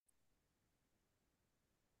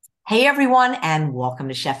Hey everyone, and welcome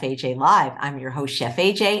to Chef AJ Live. I'm your host, Chef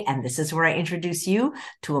AJ, and this is where I introduce you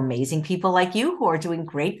to amazing people like you who are doing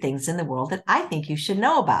great things in the world that I think you should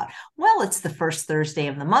know about. Well, it's the first Thursday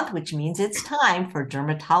of the month, which means it's time for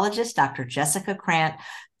dermatologist Dr. Jessica Krant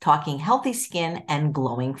talking healthy skin and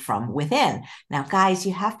glowing from within. Now, guys,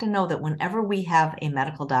 you have to know that whenever we have a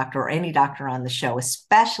medical doctor or any doctor on the show,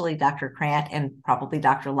 especially Dr. Krant and probably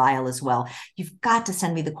Dr. Lyle as well, you've got to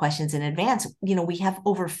send me the questions in advance. We have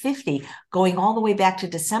over 50 going all the way back to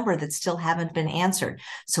December that still haven't been answered.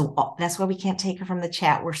 So that's why we can't take it from the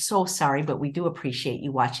chat. We're so sorry, but we do appreciate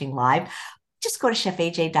you watching live. Just go to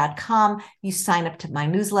chefaj.com. You sign up to my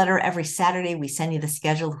newsletter. Every Saturday, we send you the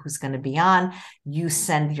schedule, who's going to be on. You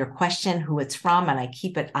send your question, who it's from, and I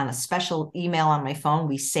keep it on a special email on my phone.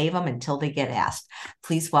 We save them until they get asked.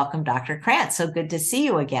 Please welcome Dr. Krant. So good to see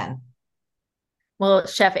you again. Well,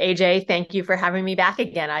 Chef AJ, thank you for having me back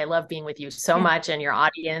again. I love being with you so Yeah. much, and your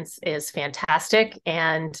audience is fantastic,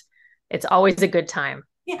 and it's always a good time.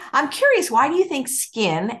 Yeah, I'm curious, why do you think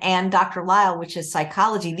skin and Dr. Lyle, which is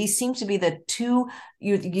psychology, these seem to be the two,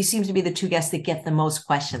 you seem to be the two guests that get the most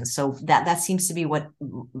questions. So that seems to be what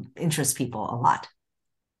interests people a lot.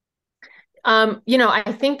 I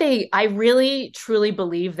really truly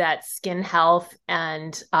believe that skin health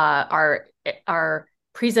and our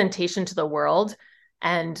presentation to the world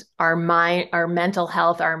and our mind, our mental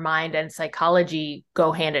health, our mind and psychology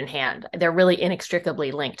go hand in hand. They're really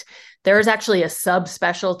inextricably linked. There is actually a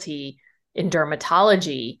subspecialty in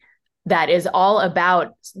dermatology that is all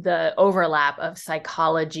about the overlap of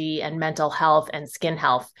psychology and mental health and skin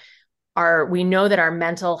health. We know that our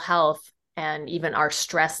mental health and even our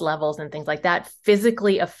stress levels and things like that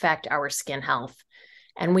physically affect our skin health.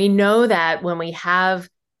 And we know that when we have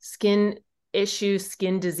skin issues,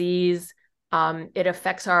 skin disease, it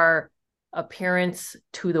affects our appearance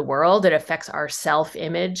to the world, it affects our self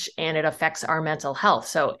image, and it affects our mental health.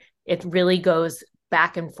 So it really goes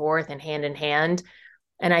back and forth and hand in hand.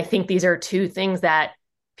 And I think these are two things that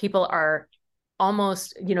people are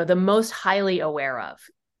almost, the most highly aware of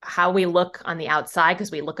how we look on the outside,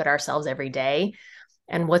 because we look at ourselves every day,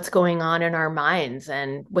 and what's going on in our minds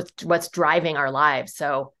and what's driving our lives.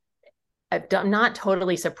 So I'm not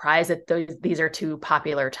totally surprised that these are two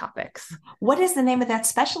popular topics. What is the name of that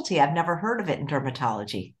specialty? I've never heard of it in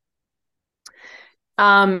dermatology.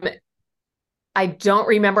 Um, I don't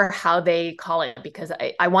remember how they call it because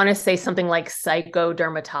I want to say something like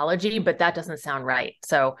psychodermatology, but that doesn't sound right.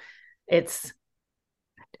 So it's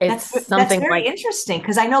it's That's something very like interesting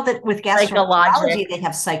because I know that with psychologic, gastroenterology, they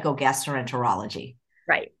have psychogastroenterology.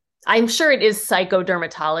 right? I'm sure it is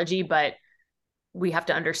psychodermatology, but we have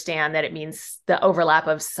to understand that it means the overlap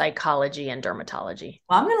of psychology and dermatology.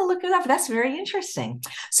 Well, I'm going to look it up. That's very interesting.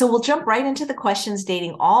 So we'll jump right into the questions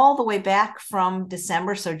dating all the way back from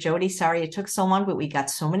December. So Jody, sorry it took so long, but we got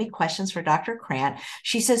so many questions for Dr. Krant.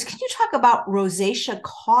 She says, can you talk about rosacea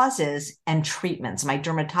causes and treatments? My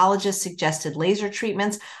dermatologist suggested laser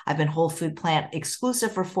treatments. I've been whole food plant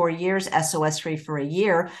exclusive for 4 years, SOS free for a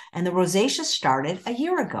year, and the rosacea started a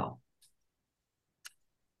year ago.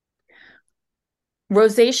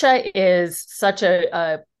 Rosacea is such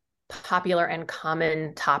a popular and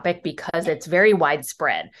common topic because it's very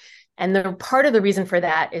widespread. And the part of the reason for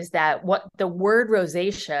that is that what the word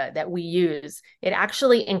rosacea that we use, it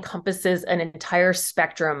actually encompasses an entire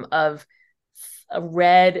spectrum of a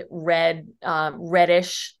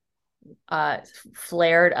reddish,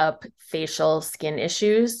 flared up facial skin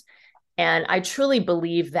issues. And I truly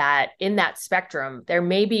believe that in that spectrum, there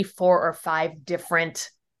may be 4 or 5 different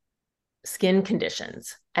skin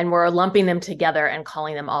conditions, and we're lumping them together and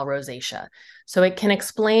calling them all rosacea. So it can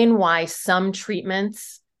explain why some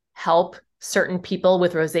treatments help certain people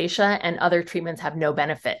with rosacea and other treatments have no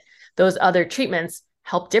benefit. Those other treatments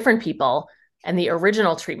help different people, and the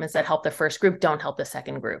original treatments that help the first group don't help the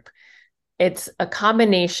second group. It's a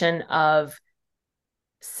combination of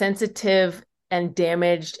sensitive and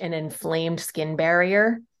damaged and inflamed skin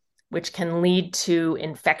barrier, which can lead to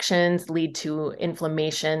infections, lead to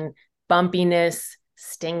inflammation, bumpiness,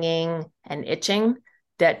 stinging, and itching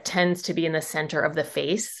that tends to be in the center of the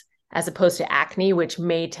face, as opposed to acne, which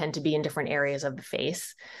may tend to be in different areas of the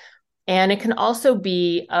face. And it can also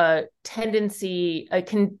be a tendency,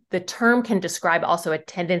 the term can describe also a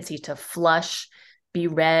tendency to flush, be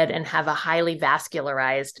red, and have a highly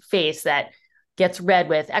vascularized face that gets red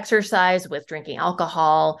with exercise, with drinking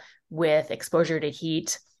alcohol, with exposure to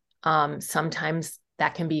heat. Sometimes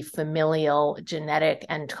that can be familial, genetic,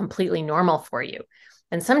 and completely normal for you.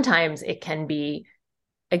 And sometimes it can be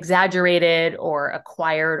exaggerated or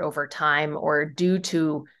acquired over time or due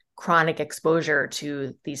to chronic exposure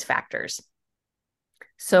to these factors.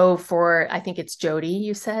 So I think it's Jody,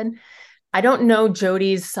 you said. I don't know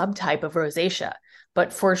Jody's subtype of rosacea,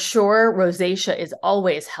 but for sure, rosacea is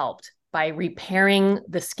always helped by repairing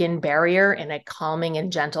the skin barrier in a calming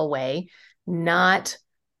and gentle way, not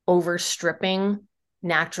overstripping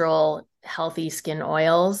natural, healthy skin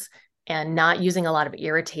oils and not using a lot of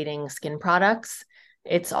irritating skin products.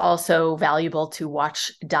 It's also valuable to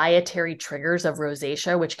watch dietary triggers of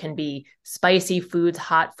rosacea, which can be spicy foods,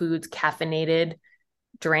 hot foods, caffeinated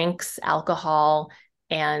drinks, alcohol,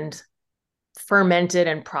 and fermented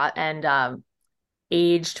and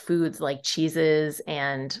aged foods like cheeses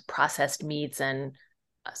and processed meats and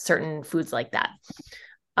certain foods like that.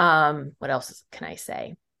 What else can I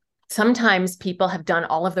say? Sometimes people have done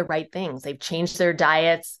all of the right things. They've changed their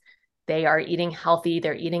diets. They are eating healthy.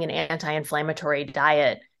 They're eating an anti-inflammatory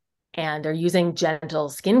diet and they're using gentle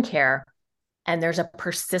skincare. And there's a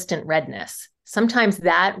persistent redness. Sometimes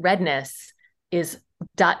that redness is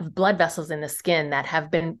blood vessels in the skin that have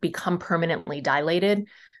become permanently dilated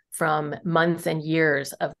from months and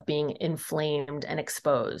years of being inflamed and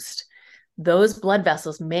exposed. Those blood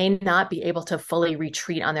vessels may not be able to fully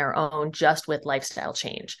retreat on their own just with lifestyle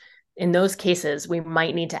change. In those cases, we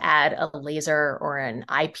might need to add a laser or an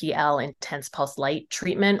IPL, intense pulse light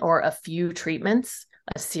treatment, or a few treatments,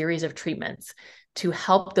 a series of treatments to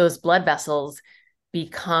help those blood vessels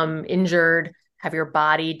become injured, have your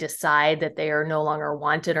body decide that they are no longer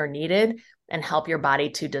wanted or needed, and help your body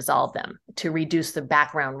to dissolve them, to reduce the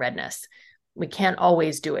background redness. We can't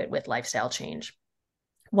always do it with lifestyle change.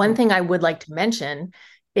 One thing I would like to mention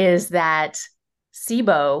is that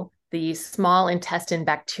SIBO, the small intestine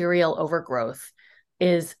bacterial overgrowth,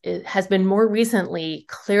 has been more recently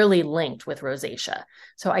clearly linked with rosacea.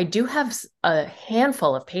 So I do have a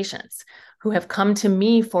handful of patients who have come to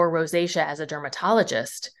me for rosacea as a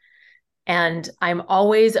dermatologist. And I'm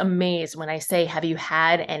always amazed when I say, have you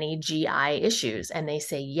had any GI issues? And they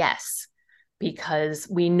say yes, because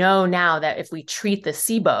we know now that if we treat the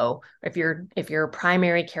SIBO, if your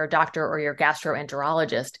primary care doctor or your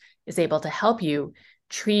gastroenterologist is able to help you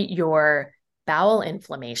treat your bowel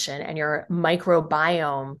inflammation and your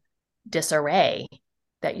microbiome disarray,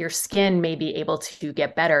 that your skin may be able to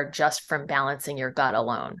get better just from balancing your gut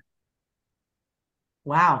alone.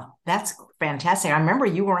 Wow, that's fantastic. I remember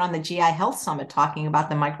you were on the GI Health Summit talking about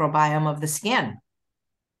the microbiome of the skin.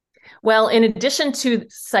 Well, in addition to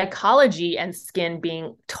psychology and skin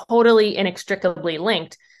being totally inextricably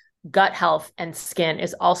linked, gut health and skin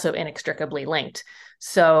is also inextricably linked.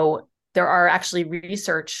 So there are actually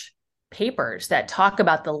research papers that talk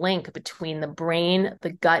about the link between the brain,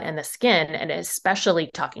 the gut, and the skin, and especially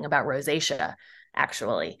talking about rosacea,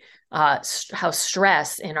 actually, how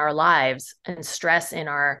stress in our lives and stress in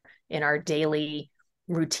our daily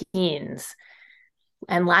routines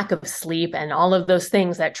and lack of sleep and all of those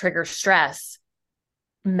things that trigger stress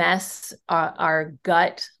mess our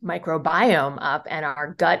gut microbiome up and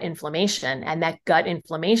our gut inflammation. And that gut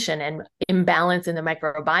inflammation and imbalance in the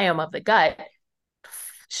microbiome of the gut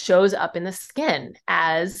shows up in the skin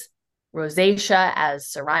as rosacea, as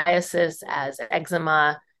psoriasis, as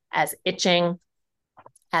eczema, as itching,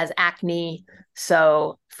 as acne.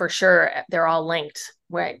 So for sure, they're all linked.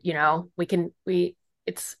 Where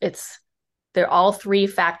they're all three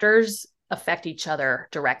factors affect each other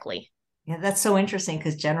directly. Yeah, that's so interesting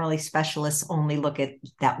because generally specialists only look at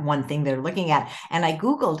that one thing they're looking at. And I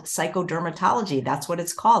Googled psychodermatology. That's what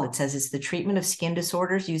it's called. It says it's the treatment of skin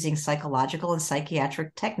disorders using psychological and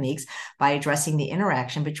psychiatric techniques by addressing the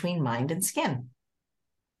interaction between mind and skin.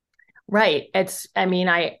 Right.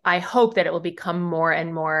 I hope that it will become more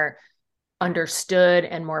and more understood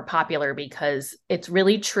and more popular because it's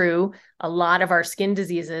really true. A lot of our skin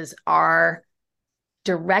diseases are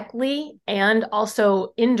directly and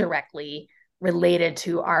also indirectly related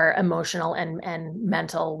to our emotional and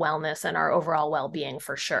mental wellness and our overall well-being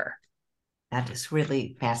for sure. That is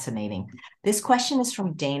really fascinating. This question is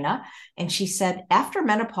from Dana, and she said, after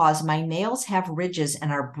menopause, my nails have ridges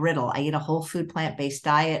and are brittle. I eat a whole food plant-based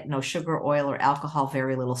diet, no sugar, oil, or alcohol,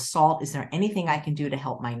 very little salt. Is there anything I can do to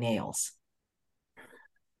help my nails?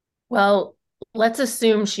 Well, let's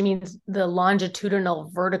assume she means the longitudinal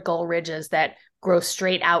vertical ridges that grow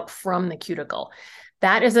straight out from the cuticle.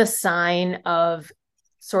 That is a sign of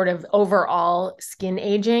sort of overall skin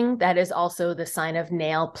aging. That is also the sign of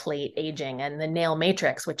nail plate aging, and the nail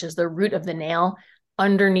matrix, which is the root of the nail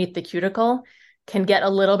underneath the cuticle, can get a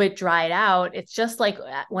little bit dried out. It's just like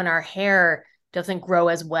when our hair doesn't grow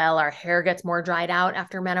as well, our hair gets more dried out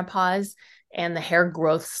after menopause and the hair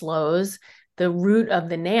growth slows. The root of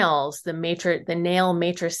the nails, the nail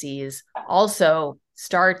matrices also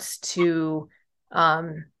starts to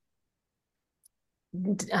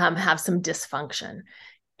have some dysfunction.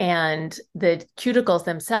 And the cuticles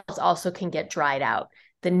themselves also can get dried out.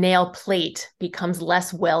 The nail plate becomes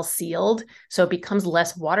less well sealed, so it becomes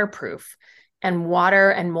less waterproof. And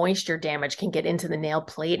water and moisture damage can get into the nail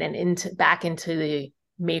plate and back into the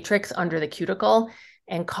matrix under the cuticle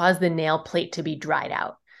and cause the nail plate to be dried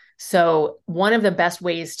out. So one of the best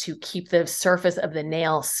ways to keep the surface of the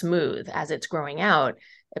nail smooth as it's growing out,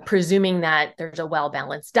 presuming that there's a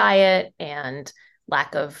well-balanced diet and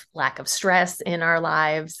lack of stress in our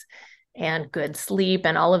lives and good sleep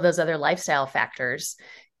and all of those other lifestyle factors,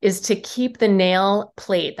 is to keep the nail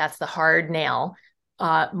plate, that's the hard nail,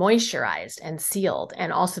 moisturized and sealed,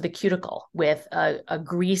 and also the cuticle with a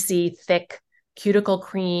greasy, thick cuticle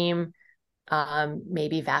cream,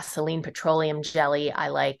 maybe Vaseline petroleum jelly. I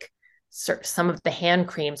like some of the hand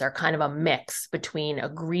creams are kind of a mix between a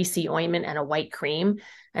greasy ointment and a white cream.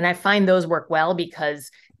 And I find those work well because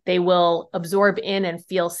they will absorb in and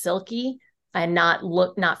feel silky and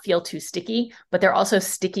not feel too sticky, but they're also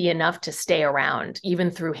sticky enough to stay around even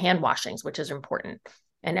through hand washings, which is important.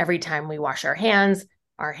 And every time we wash our hands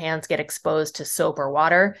get exposed to soap or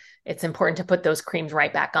water. It's important to put those creams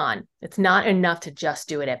right back on. It's not enough to just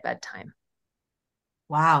do it at bedtime.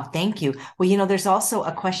 Wow, thank you. Well, there's also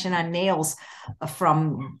a question on nails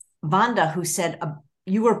from Vanda, who said,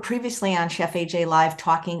 you were previously on Chef AJ Live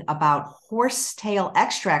talking about horsetail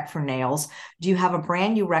extract for nails. Do you have a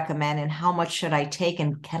brand you recommend, and how much should I take,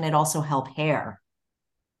 and can it also help hair?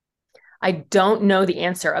 I don't know the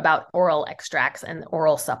answer about oral extracts and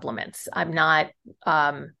oral supplements. I'm not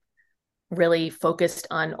really focused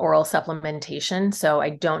on oral supplementation, so I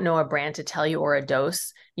don't know a brand to tell you or a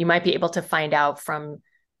dose. You might be able to find out from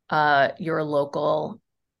your local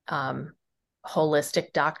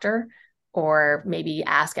holistic doctor, or maybe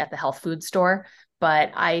ask at the health food store.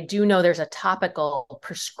 But I do know there's a topical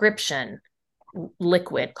prescription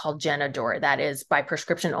liquid called Genador that is by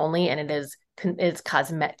prescription only, and it's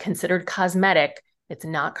considered cosmetic. It's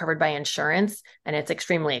not covered by insurance, and it's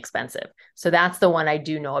extremely expensive. So that's the one I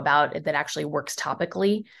do know about that actually works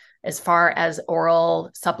topically. As far as oral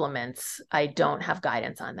supplements, I don't have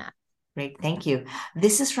guidance on that. Great, thank you.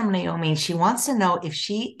 This is from Naomi, and she wants to know if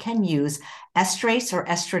she can use estrase or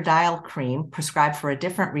estradiol cream prescribed for a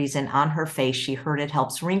different reason on her face. She heard it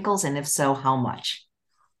helps wrinkles, and if so, how much?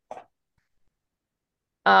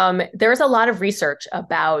 There's a lot of research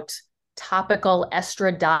about topical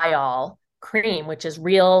estradiol cream, which is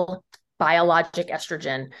real biologic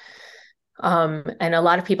estrogen. And a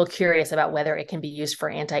lot of people curious about whether it can be used for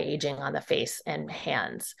anti-aging on the face and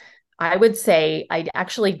hands. I would say I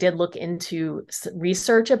actually did look into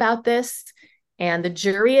research about this, and the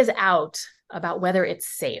jury is out about whether it's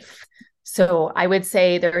safe. So I would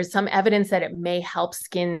say there is some evidence that it may help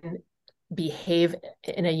skin behave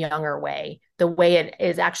in a younger way, the way it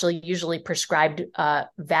is actually usually prescribed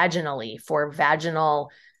vaginally for vaginal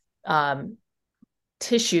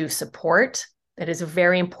tissue support. That is a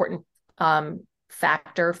very important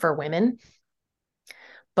factor for women.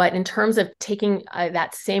 But in terms of taking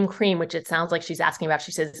that same cream, which it sounds like she's asking about,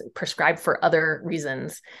 she says prescribed for other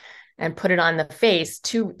reasons, and put it on the face,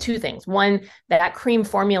 two things. One, that cream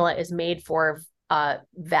formula is made for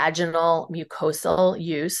vaginal mucosal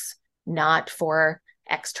use, not for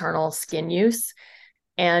external skin use.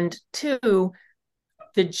 And two,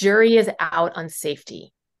 the jury is out on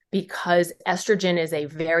safety because estrogen is a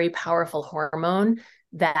very powerful hormone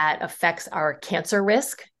that affects our cancer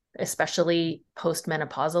risk, especially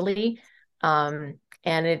postmenopausally. And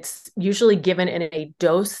it's usually given in a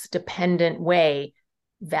dose-dependent way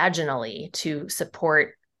vaginally to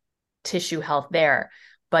support tissue health there.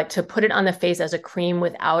 But to put it on the face as a cream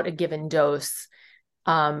without a given dose,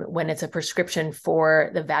 when it's a prescription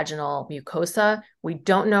for the vaginal mucosa, we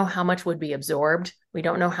don't know how much would be absorbed. We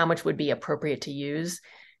don't know how much would be appropriate to use.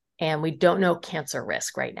 And we don't know cancer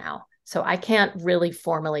risk right now. So I can't really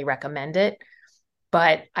formally recommend it.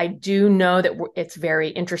 But I do know that it's a very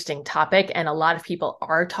interesting topic, and a lot of people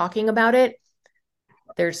are talking about it.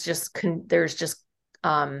 There's just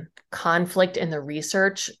conflict in the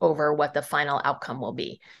research over what the final outcome will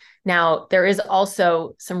be. Now, there is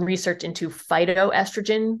also some research into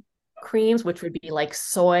phytoestrogen creams, which would be like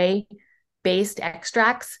soy-based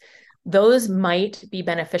extracts. Those might be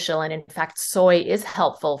beneficial, and in fact, soy is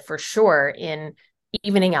helpful for sure in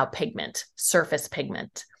evening out pigment, surface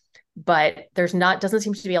pigment. But doesn't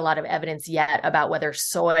seem to be a lot of evidence yet about whether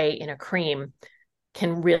soy in a cream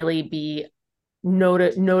can really be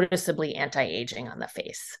noticeably anti-aging on the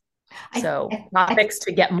face. So topics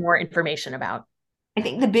to get more information about. I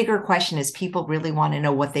think the bigger question is people really want to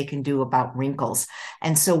know what they can do about wrinkles.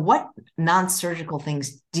 And so what non-surgical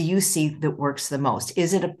things do you see that works the most?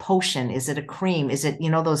 Is it a potion? Is it a cream? Is it,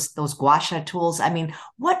 those gua sha tools? I mean,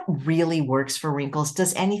 what really works for wrinkles?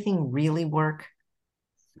 Does anything really work?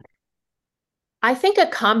 I think a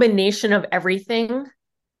combination of everything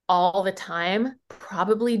all the time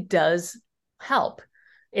probably does help.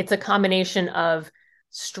 It's a combination of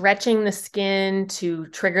stretching the skin to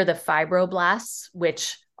trigger the fibroblasts,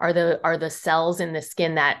 which are the cells in the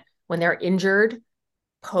skin that when they're injured,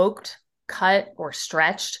 poked, cut, or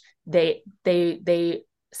stretched, they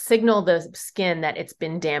signal the skin that it's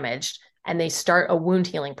been damaged and they start a wound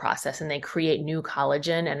healing process and they create new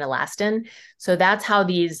collagen and elastin. So that's how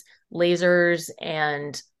these lasers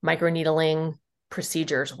and microneedling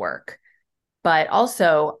procedures work. But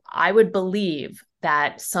also, I would believe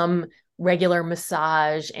that some regular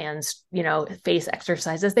massage and face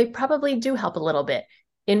exercises, they probably do help a little bit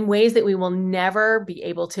in ways that we will never be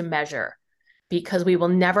able to measure because we will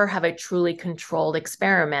never have a truly controlled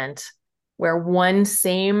experiment where one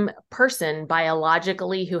same person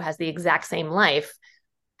biologically who has the exact same life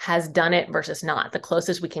has done it versus not. The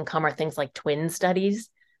closest we can come are things like twin studies.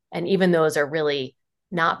 And even those are really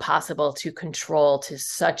not possible to control to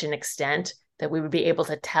such an extent that we would be able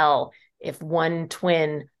to tell if one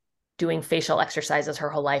twin doing facial exercises her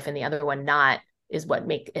whole life and the other one not is what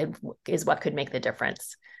could make the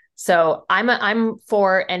difference. So I'm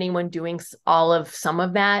for anyone doing some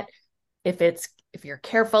of that. If you're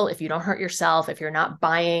careful, if you don't hurt yourself, if you're not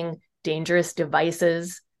buying dangerous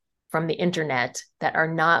devices from the internet that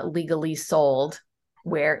are not legally sold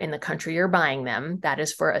where in the country you're buying them, that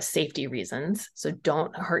is for a safety reasons. So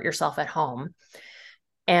don't hurt yourself at home.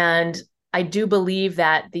 And I do believe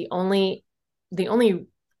that the only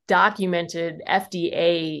documented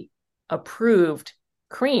FDA approved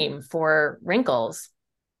cream for wrinkles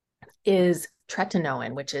is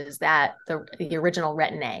tretinoin, which is the original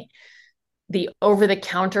Retin-A. The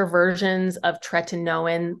over-the-counter versions of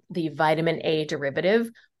tretinoin, the vitamin A derivative,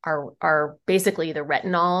 are basically the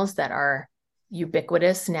retinols that are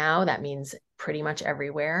ubiquitous now. That means pretty much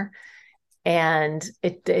everywhere. And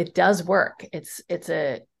it does work. It's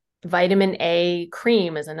a vitamin A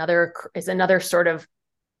cream is another sort of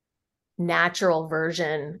natural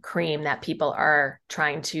version cream that people are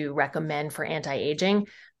trying to recommend for anti-aging.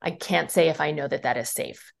 I can't say if I know that is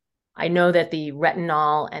safe. I know that the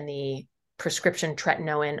retinol and the prescription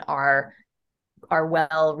tretinoin are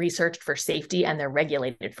well researched for safety and they're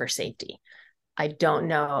regulated for safety. I don't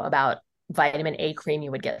know about vitamin A cream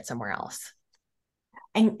you would get somewhere else.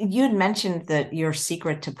 And you had mentioned that your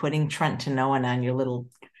secret to putting tretinoin on your little,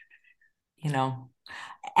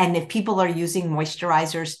 and if people are using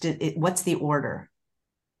moisturizers, what's the order?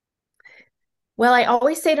 Well, I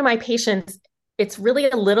always say to my patients, it's really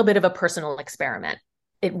a little bit of a personal experiment.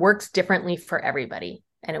 It works differently for everybody,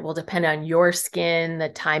 and it will depend on your skin, the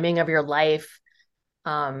timing of your life,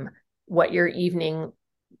 what your evening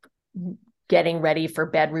getting ready for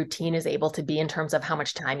bed routine is able to be in terms of how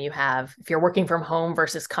much time you have. If you're working from home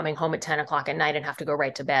versus coming home at 10 o'clock at night and have to go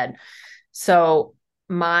right to bed. So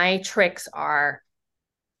my tricks are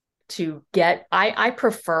I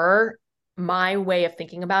prefer, my way of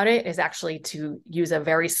thinking about it is actually to use a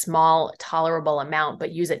very small tolerable amount,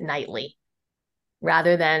 but use it nightly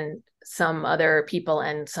rather than some other people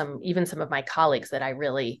and even some of my colleagues that I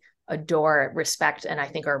really adore, respect, and I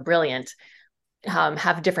think are brilliant,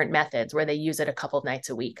 have different methods where they use it a couple of nights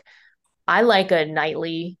a week. I like a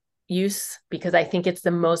nightly use because I think it's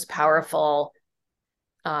the most powerful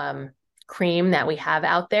cream that we have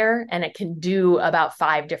out there, and it can do about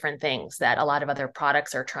 5 different things that a lot of other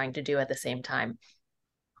products are trying to do at the same time.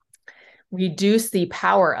 Reduce the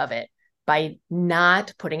power of it by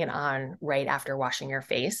not putting it on right after washing your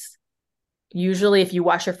face. Usually, if you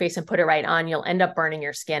wash your face and put it right on, you'll end up burning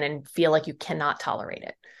your skin and feel like you cannot tolerate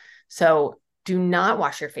it. So do not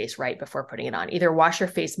wash your face right before putting it on. Either wash your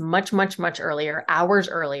face much, much, much earlier, hours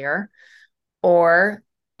earlier, or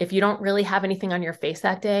if you don't really have anything on your face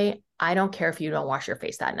that day, I don't care if you don't wash your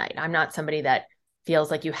face that night. I'm not somebody that feels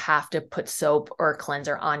like you have to put soap or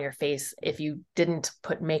cleanser on your face if you didn't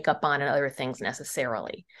put makeup on and other things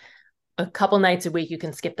necessarily. A couple nights a week, you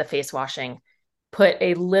can skip the face washing. Put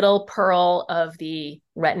a little pearl of the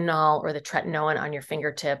retinol or the tretinoin on your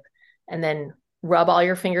fingertip, and then rub all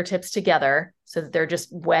your fingertips together so that they're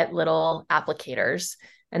just wet little applicators.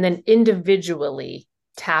 And then individually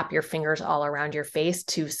tap your fingers all around your face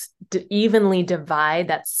to evenly divide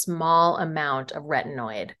that small amount of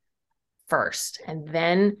retinoid first, and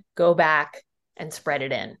then go back and spread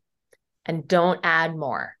it in. And don't add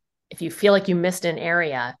more. If you feel like you missed an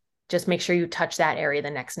area, just make sure you touch that area the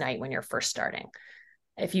next night when you're first starting.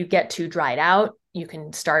 If you get too dried out, you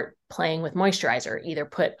can start playing with moisturizer. Either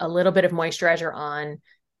put a little bit of moisturizer on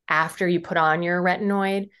after you put on your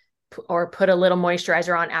retinoid, or put a little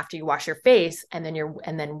moisturizer on after you wash your face, and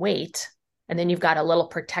then wait. And then you've got a little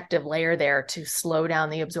protective layer there to slow down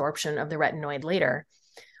the absorption of the retinoid later.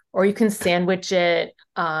 Or you can sandwich it,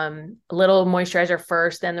 a little moisturizer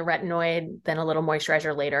first, then the retinoid, then a little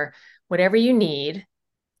moisturizer later. Whatever you need.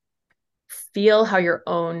 Feel how your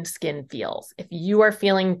own skin feels. If you are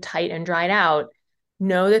feeling tight and dried out,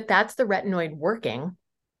 know that that's the retinoid working.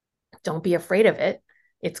 Don't be afraid of it.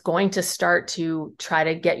 It's going to start to try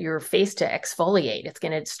to get your face to exfoliate. It's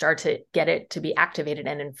going to start to get it to be activated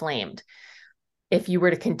and inflamed. If you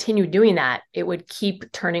were to continue doing that, it would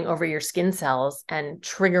keep turning over your skin cells and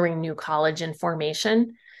triggering new collagen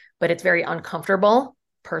formation, but it's very uncomfortable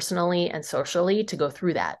personally and socially to go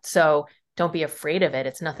through that. So don't be afraid of it.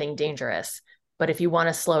 It's nothing dangerous. But if you want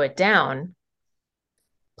to slow it down,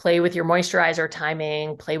 play with your moisturizer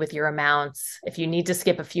timing, play with your amounts. If you need to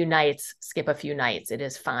skip a few nights, skip a few nights. It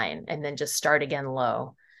is fine. And then just start again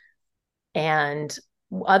low. And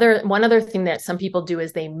one other thing that some people do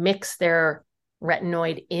is they mix their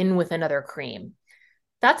retinoid in with another cream.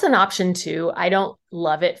 That's an option too. I don't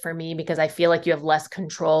love it for me because I feel like you have less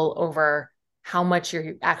control over how much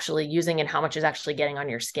you're actually using and how much is actually getting on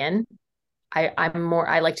your skin.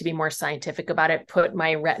 I like to be more scientific about it. Put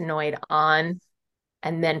my retinoid on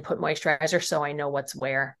and then put moisturizer so I know what's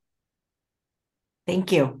where.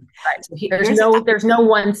 Thank you. So there's no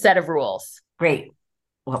one set of rules. Great.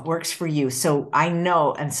 What works for you? So I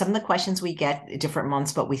know, and some of the questions we get different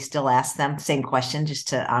months, but we still ask them same question just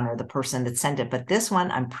to honor the person that sent it. But this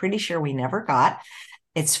one, I'm pretty sure we never got.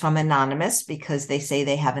 It's from Anonymous because they say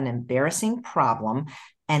they have an embarrassing problem.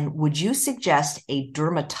 And would you suggest a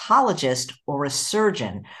dermatologist or a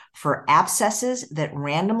surgeon for abscesses that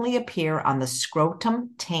randomly appear on the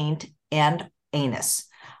scrotum, taint, and anus?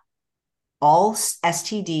 All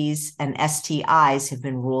STDs and STIs have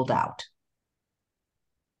been ruled out.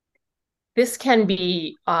 This can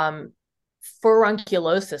be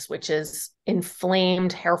furunculosis, which is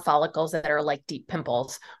inflamed hair follicles that are like deep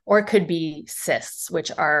pimples, or it could be cysts, which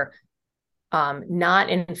are not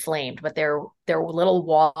inflamed, but they're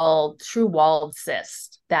little true walled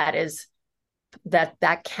cysts that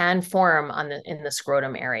can form in the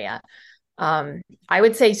scrotum area. I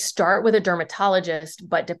would say start with a dermatologist,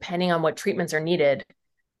 but depending on what treatments are needed,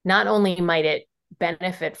 not only might it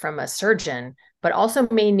benefit from a surgeon, but also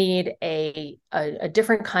may need a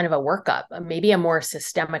different kind of a workup, maybe a more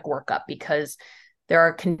systemic workup, because there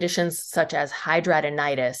are conditions such as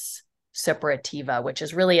hidradenitis suppurativa, which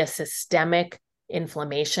is really a systemic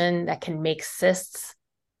inflammation that can make cysts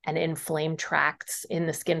and inflamed tracts in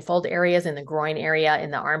the skin fold areas, in the groin area, in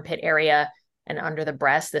the armpit area, and under the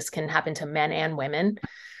breast. This can happen to men and women.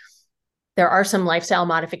 There are some lifestyle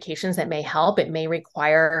modifications that may help. It may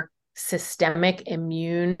require systemic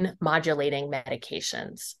immune modulating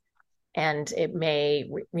medications, and it may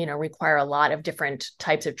require a lot of different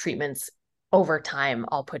types of treatments over time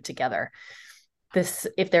all put together.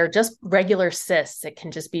 If they're just regular cysts, it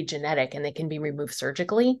can just be genetic and they can be removed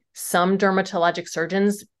surgically. Some dermatologic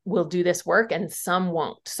surgeons will do this work and some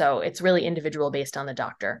won't. So it's really individual based on the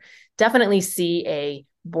doctor. Definitely see a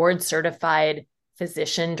board certified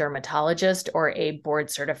physician dermatologist or a board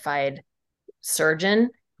certified surgeon,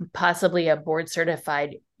 possibly a board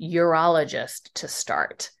certified urologist to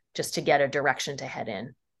start, just to get a direction to head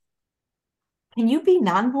in. Can you be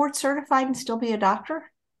non-board certified and still be a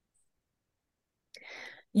doctor?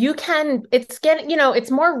 You can, it's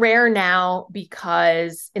more rare now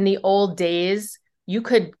because in the old days, you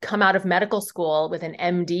could come out of medical school with an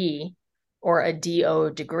MD or a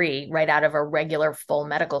DO degree right out of a regular full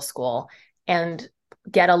medical school and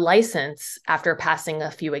get a license after passing a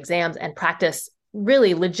few exams and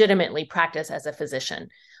really legitimately practice as a physician,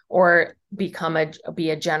 or be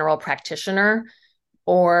a general practitioner,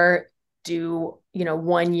 or do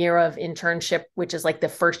 1 year of internship, which is like the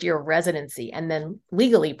first year of residency, and then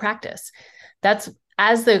legally practice. That's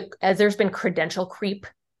as there's been credential creep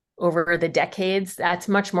over the decades, that's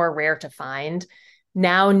much more rare to find.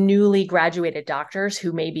 Now newly graduated doctors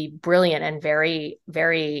who may be brilliant and very,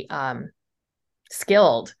 very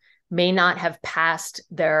skilled may not have passed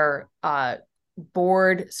their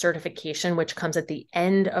board certification, which comes at the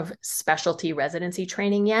end of specialty residency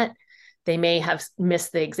training yet. They may have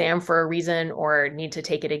missed the exam for a reason or need to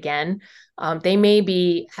take it again. They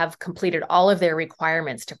may have completed all of their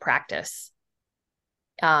requirements to practice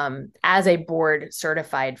as a board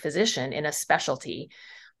certified physician in a specialty,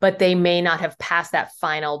 but they may not have passed that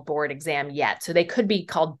final board exam yet. So they could be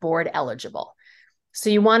called board eligible. So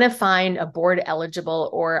you want to find a board eligible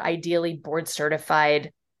or ideally board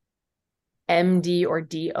certified MD or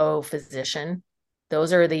DO physician.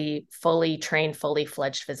 Those are the fully trained, fully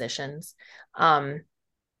fledged physicians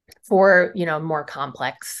for, more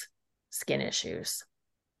complex skin issues.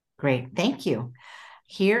 Great. Thank you.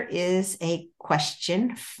 Here is a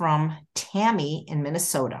question from Tammy in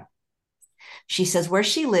Minnesota. She says where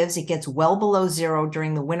she lives, it gets well below zero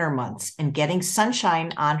during the winter months, and getting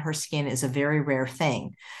sunshine on her skin is a very rare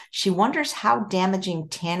thing. She wonders how damaging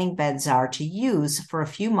tanning beds are to use for a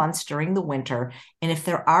few months during the winter, and if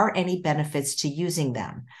there are any benefits to using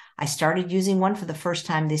them. I started using one for the first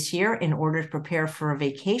time this year in order to prepare for a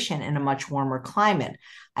vacation in a much warmer climate.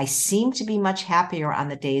 I seem to be much happier on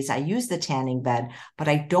the days I use the tanning bed, but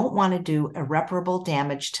I don't want to do irreparable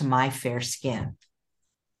damage to my fair skin.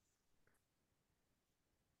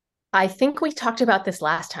 I think we talked about this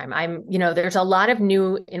last time. There's a lot of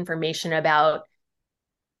new information about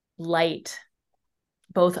light,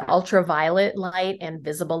 both ultraviolet light and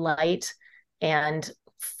visible light, and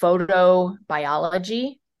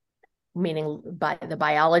photobiology, meaning by the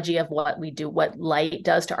biology of what we do, what light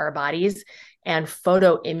does to our bodies, and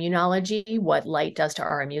photoimmunology, what light does to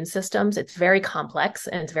our immune systems. It's very complex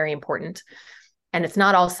and it's very important. And it's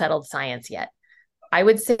not all settled science yet. I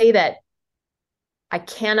would say that I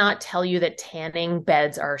cannot tell you that tanning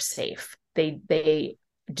beds are safe. They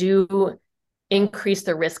do increase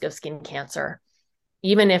the risk of skin cancer.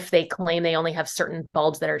 Even if they claim they only have certain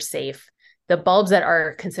bulbs that are safe, the bulbs that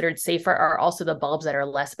are considered safer are also the bulbs that are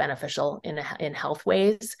less beneficial in health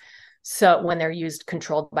ways. So when they're used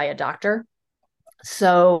controlled by a doctor.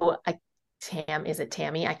 So is it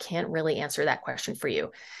Tammy? I can't really answer that question for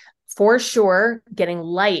you. For sure, getting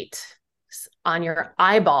light on your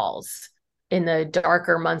eyeballs in the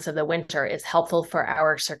darker months of the winter is helpful for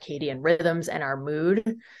our circadian rhythms and our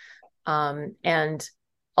mood. And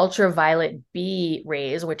ultraviolet B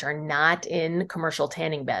rays, which are not in commercial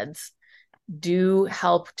tanning beds, do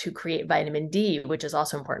help to create vitamin D, which is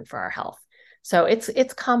also important for our health. So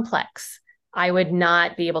it's complex. I would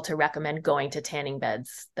not be able to recommend going to tanning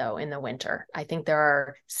beds, though, in the winter. I think there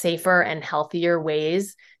are safer and healthier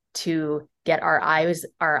ways to get our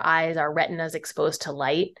retinas exposed to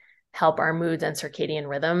light, help our moods and circadian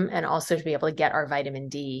rhythm, and also to be able to get our vitamin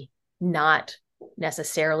D, not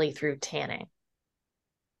necessarily through tanning.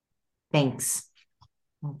 Thanks.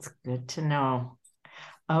 That's good to know.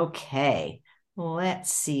 Okay,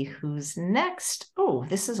 let's see who's next. Oh,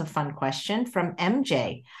 this is a fun question from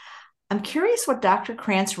MJ. I'm curious what Dr.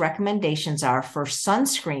 Krant's recommendations are for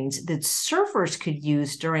sunscreens that surfers could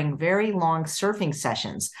use during very long surfing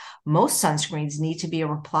sessions. Most sunscreens need to be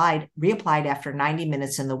reapplied after 90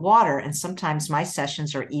 minutes in the water, and sometimes my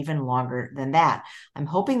sessions are even longer than that. I'm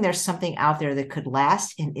hoping there's something out there that could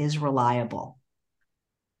last and is reliable.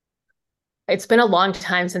 It's been a long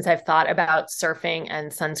time since I've thought about surfing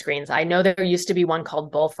and sunscreens. I know there used to be one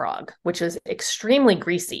called Bullfrog, which was extremely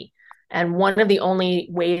greasy. And one of the only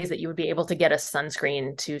ways that you would be able to get a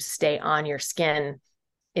sunscreen to stay on your skin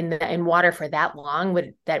in water for that long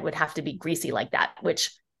would have to be greasy like that,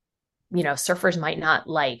 which, surfers might not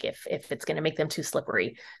like if it's going to make them too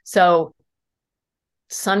slippery. So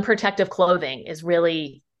sun protective clothing is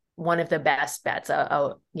really one of the best bets.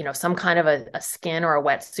 Some kind of a skin or a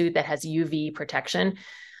wetsuit that has UV protection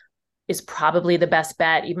is probably the best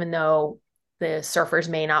bet, even though the surfers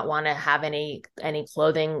may not want to have any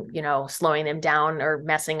clothing, slowing them down or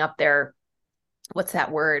messing up their, what's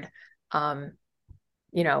that word? The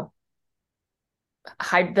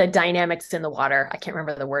dynamics in the water. I can't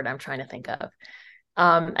remember the word I'm trying to think of.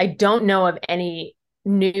 I don't know of any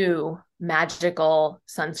new magical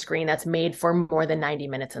sunscreen that's made for more than 90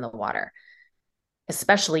 minutes in the water,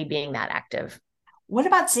 especially being that active. What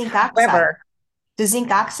about zinc oxide? However, does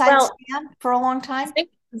zinc oxide stand for a long time?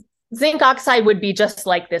 Zinc oxide would be just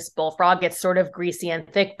like this Bullfrog. It's sort of greasy and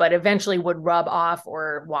thick, but eventually would rub off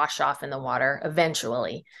or wash off in the water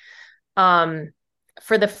eventually.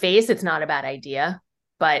 For the face, it's not a bad idea,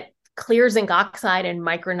 but clear zinc oxide and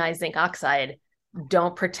micronized zinc oxide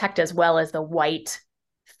don't protect as well as the white,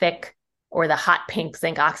 thick, or the hot pink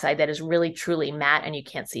zinc oxide that is really, truly matte and you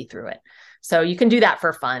can't see through it. So you can do that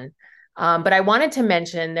for fun. But I wanted to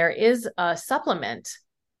mention there is a supplement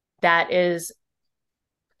that is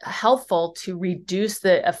helpful to reduce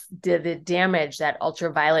the damage that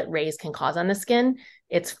ultraviolet rays can cause on the skin.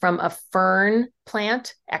 It's from a fern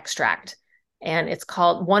plant extract, and it's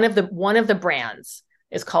called one of the brands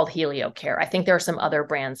is called HelioCare. I think there are some other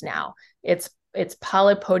brands now. It's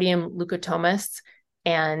Polypodium leucotomus,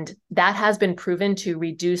 And that has been proven to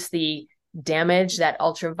reduce the damage that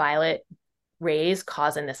ultraviolet rays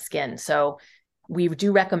cause in the skin. So we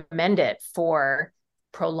do recommend it for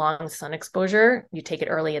prolonged sun exposure. You take it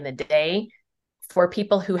early in the day. For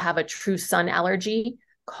people who have a true sun allergy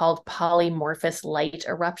called polymorphous light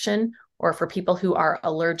eruption, or for people who are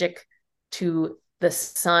allergic to the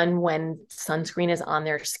sun when sunscreen is on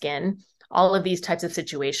their skin, all of these types of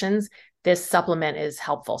situations, this supplement is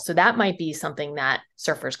helpful. So that might be something that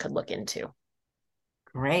surfers could look into.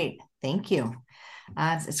 Great. Thank you.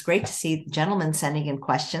 It's great to see gentlemen sending in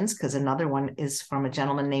questions, because another one is from a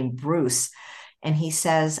gentleman named Bruce. And he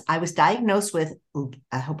says, I was diagnosed with,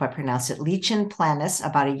 I hope I pronounce it, lichen planus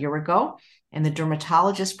about a year ago, and the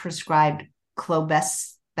dermatologist prescribed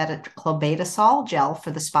clobetasol gel for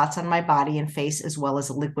the spots on my body and face, as well as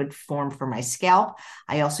a liquid form for my scalp.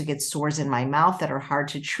 I also get sores in my mouth that are hard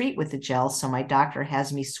to treat with the gel, so my doctor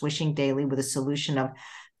has me swishing daily with a solution of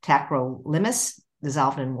tacrolimus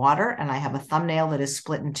dissolved in water, and I have a thumbnail that is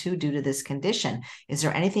split in two due to this condition. Is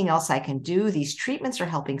there anything else I can do? These treatments are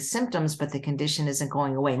helping symptoms, but the condition isn't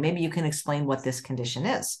going away. Maybe you can explain what this condition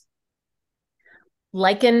is.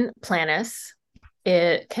 Lichen planus,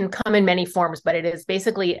 it can come in many forms, but it is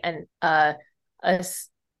basically a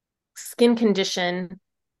skin condition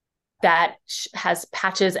that has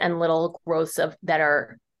patches and little growths that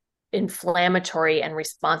are inflammatory and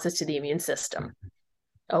responses to the immune system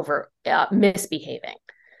over misbehaving.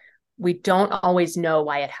 We don't always know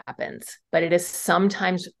why it happens, but it is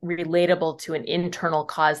sometimes relatable to an internal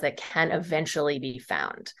cause that can eventually be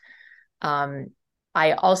found.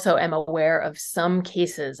 I also am aware of some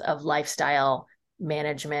cases of lifestyle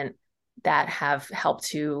management that have helped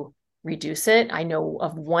to reduce it. I know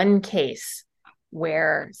of one case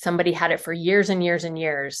where somebody had it for years and years and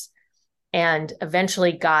years, and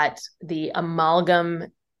eventually got the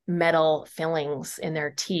amalgam metal fillings in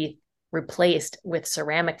their teeth replaced with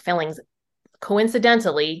ceramic fillings,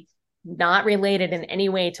 coincidentally, not related in any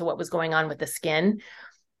way to what was going on with the skin.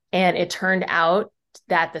 And it turned out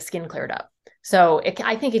that the skin cleared up. So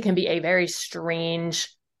I think it can be a very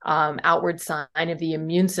strange outward sign of the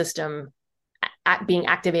immune system being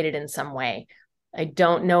activated in some way. I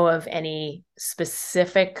don't know of any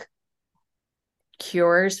specific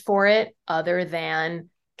cures for it other than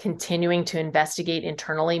continuing to investigate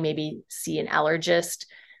internally, maybe see an allergist,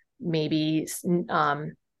 maybe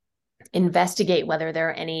investigate whether there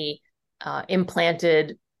are any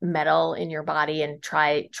implanted metal in your body and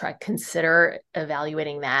consider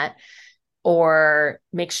evaluating that, or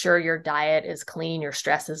make sure your diet is clean, your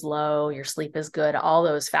stress is low, your sleep is good. All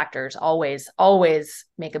those factors always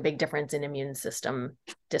make a big difference in immune system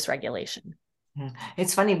dysregulation.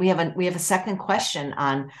 It's funny, we have a second question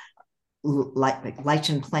on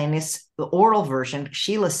lichen planus, the oral version.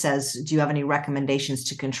 Sheila says, do you have any recommendations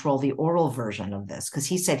to control the oral version of this? Because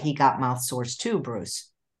he said he got mouth sores too,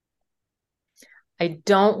 Bruce. I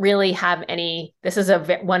don't really have any. This is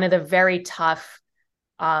one of the very tough,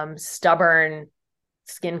 stubborn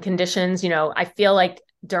skin conditions. I feel like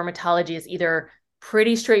dermatology is either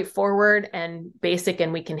pretty straightforward and basic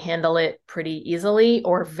and we can handle it pretty easily,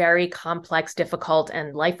 or very complex, difficult,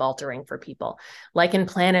 and life-altering for people. Lichen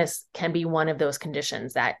planus can be one of those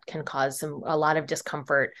conditions that can cause a lot of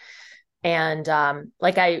discomfort. And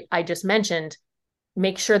like I just mentioned,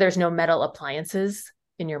 make sure there's no metal appliances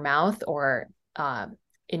in your mouth or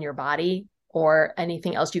in your body or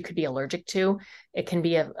anything else you could be allergic to. It can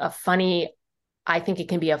be I think it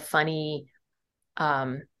can be a funny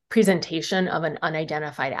presentation of an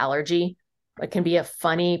unidentified allergy. It can be a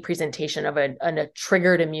funny presentation of a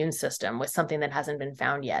triggered immune system with something that hasn't been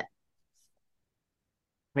found yet.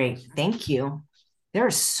 Great. Thank you. There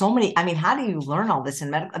are so many. I mean, how do you learn all this in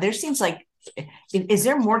medical? There seems like, is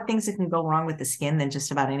there more things that can go wrong with the skin than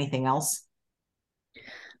just about anything else?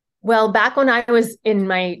 Well, back when I was in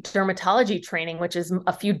my dermatology training, which is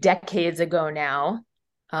a few decades ago now,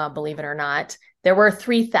 believe it or not, there were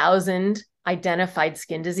 3,000 identified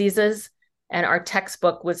skin diseases, and our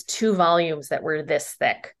textbook was 2 volumes that were this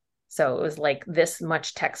thick. So it was like this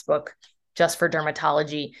much textbook just for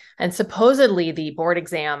dermatology. And supposedly the board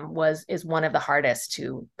exam is one of the hardest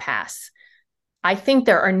to pass. I think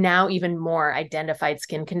there are now even more identified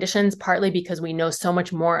skin conditions, partly because we know so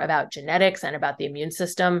much more about genetics and about the immune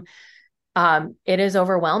system. It is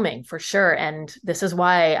overwhelming for sure. And this is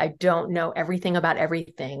why I don't know everything about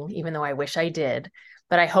everything, even though I wish I did.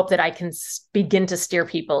 But I hope that I can begin to steer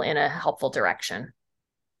people in a helpful direction.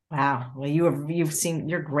 Wow. Well,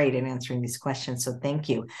 you're great at answering these questions. So thank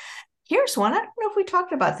you. Here's one. I don't know if we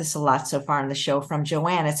talked about this a lot so far in the show from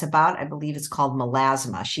Joanne. It's about, I believe it's called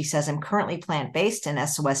melasma. She says, I'm currently plant-based and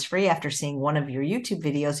SOS free after seeing one of your YouTube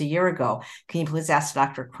videos a year ago. Can you please ask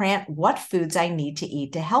Dr. Krant what foods I need to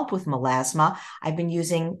eat to help with melasma? I've been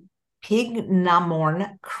using pig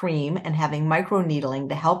namorn cream and having microneedling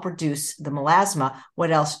to help reduce the melasma.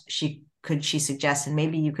 What else could she suggest? And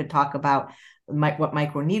maybe you could talk about what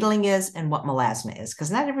microneedling is and what melasma is,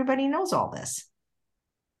 because not everybody knows all this.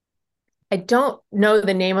 I don't know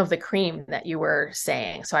the name of the cream that you were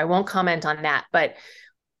saying, so I won't comment on that. But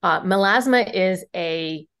melasma is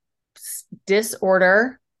a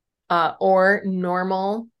disorder or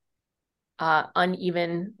normal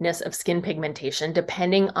unevenness of skin pigmentation,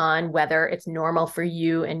 depending on whether it's normal for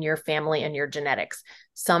you and your family and your genetics.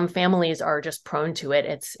 Some families are just prone to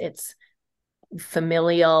it. It's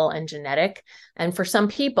familial and genetic. And for some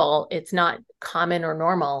people, it's not common or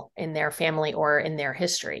normal in their family or in their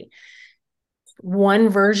history. One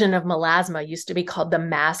version of melasma used to be called the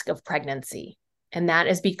mask of pregnancy. And that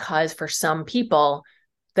is because for some people,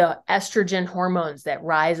 the estrogen hormones that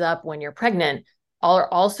rise up when you're pregnant are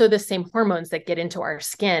also the same hormones that get into our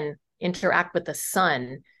skin, interact with the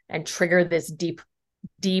sun, and trigger this deep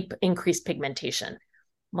increased pigmentation.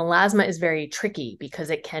 Melasma is very tricky because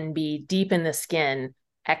it can be deep in the skin,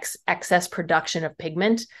 excess production of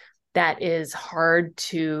pigment that is hard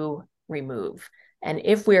to remove. And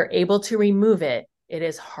if we're able to remove it, it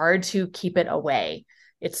is hard to keep it away.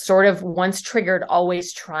 It's sort of once triggered,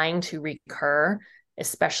 always trying to recur,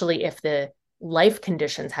 especially if the life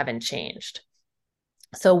conditions haven't changed.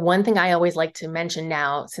 So one thing I always like to mention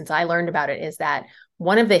now, since I learned about it, is that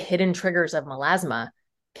one of the hidden triggers of melasma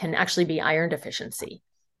can actually be iron deficiency.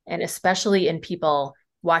 And especially in people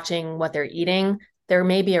watching what they're eating, there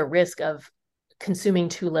may be a risk of consuming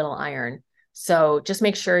too little iron. So just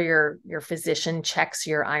make sure your physician checks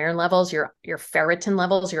your iron levels, your ferritin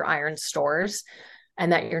levels, your iron stores,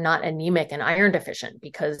 and that you're not anemic and iron deficient,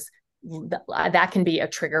 because that can be a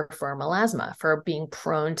trigger for melasma, for being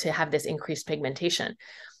prone to have this increased pigmentation.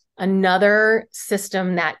 Another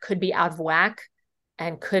system that could be out of whack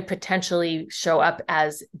and could potentially show up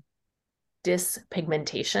as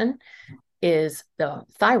dyspigmentation is the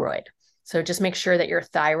thyroid. So just make sure that your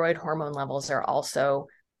thyroid hormone levels are also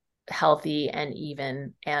healthy and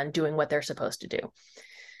even and doing what they're supposed to do.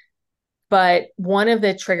 But one of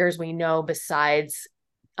the triggers we know, besides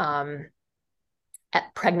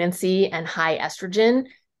pregnancy and high estrogen,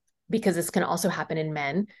 because this can also happen in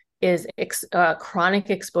men, is chronic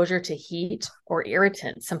exposure to heat or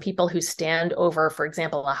irritants. Some people who stand over, for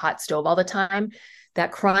example, a hot stove all the time,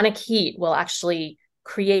 that chronic heat will actually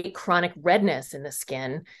create chronic redness in the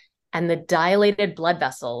skin. And the dilated blood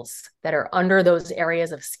vessels that are under those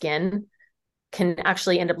areas of skin can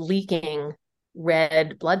actually end up leaking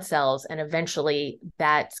red blood cells. And eventually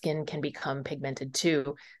that skin can become pigmented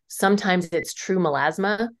too. Sometimes it's true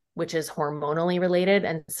melasma, which is hormonally related.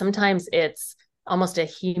 And sometimes it's almost a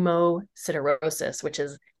hemosiderosis, which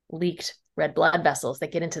is leaked red blood vessels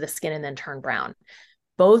that get into the skin and then turn brown.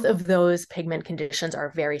 Both of those pigment conditions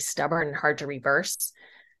are very stubborn and hard to reverse.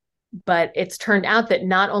 But it's turned out that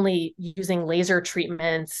not only using laser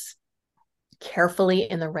treatments carefully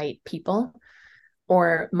in the right people,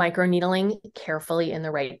 or microneedling carefully in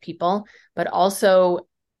the right people, but also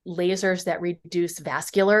lasers that reduce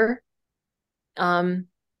vascular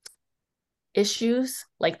issues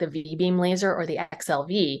like the V-beam laser or the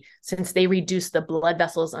XLV, since they reduce the blood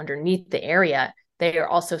vessels underneath the area, they are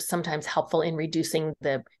also sometimes helpful in reducing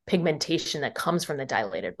the pigmentation that comes from the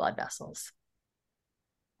dilated blood vessels.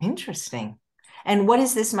 Interesting. And what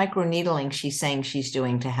is this microneedling she's saying she's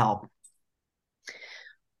doing to help?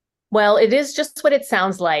 Well, it is just what it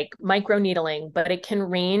sounds like, microneedling, but it can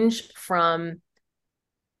range from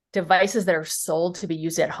devices that are sold to be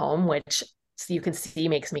used at home, which you can see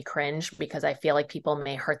makes me cringe because I feel like people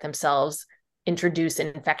may hurt themselves, introduce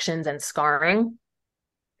infections and scarring.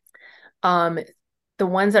 The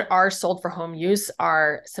ones that are sold for home use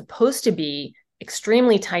are supposed to be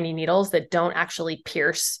extremely tiny needles that don't actually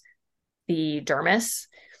pierce the dermis,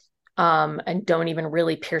 and don't even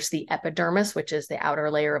really pierce the epidermis, which is the outer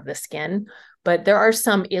layer of the skin. But there are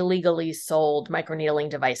some illegally sold microneedling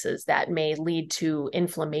devices that may lead to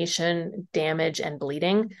inflammation, damage, and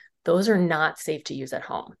bleeding. Those are not safe to use at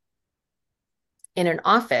home. In an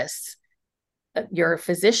office, your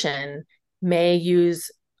physician may use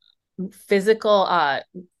physical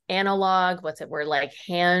analog, like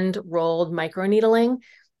hand rolled microneedling,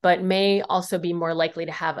 but may also be more likely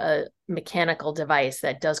to have a mechanical device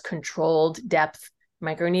that does controlled depth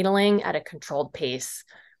microneedling at a controlled pace.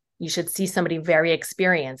 You should see somebody very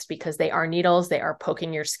experienced because they are needles, they are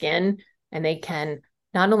poking your skin. and they can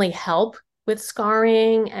not only help with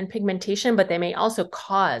scarring and pigmentation, but they may also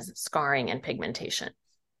cause scarring and pigmentation.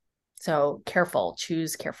 So careful,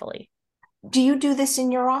 choose carefully. Do you do this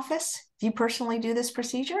in your office? Do you personally do this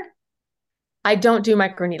procedure? I don't do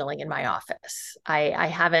microneedling in my office. I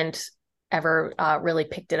haven't ever really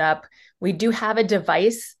picked it up. We do have a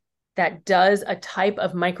device that does a type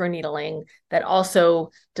of microneedling that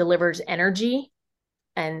also delivers energy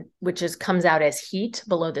and which is comes out as heat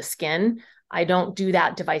below the skin. I don't do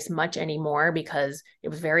that device much anymore because it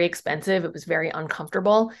was very expensive. It was very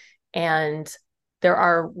uncomfortable. And there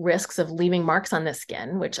are risks of leaving marks on the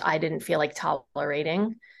skin, which I didn't feel like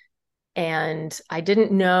tolerating. And I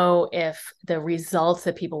didn't know if the results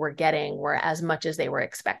that people were getting were as much as they were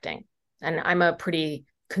expecting. And I'm a pretty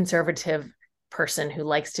conservative person who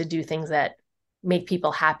likes to do things that make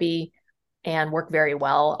people happy and work very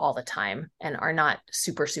well all the time and are not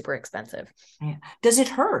super, super expensive. Yeah. Does it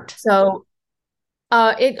hurt? So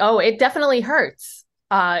it definitely hurts.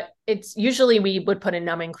 It's usually we would put a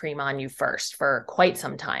numbing cream on you first for quite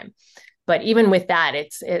some time. But even with that,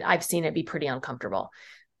 I've seen it be pretty uncomfortable.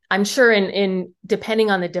 I'm sure in depending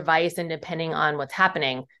on the device and depending on what's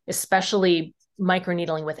happening, especially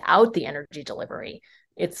microneedling without the energy delivery,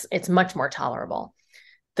 it's much more tolerable.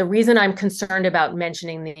 The reason I'm concerned about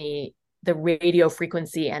mentioning the radio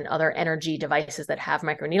frequency and other energy devices that have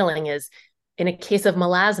microneedling is in a case of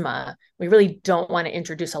melasma, we really don't want to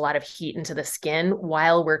introduce a lot of heat into the skin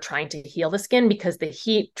while we're trying to heal the skin because the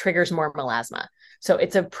heat triggers more melasma. So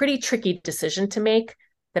it's a pretty tricky decision to make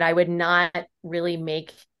that I would not really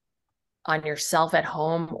make on yourself at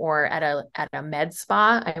home or at a med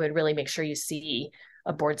spa. I would really make sure you see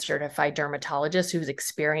a board certified dermatologist who's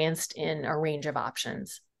experienced in a range of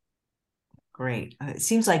options. Great. It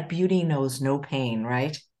seems like beauty knows no pain,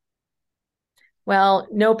 right? Well,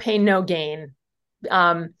 no pain, no gain.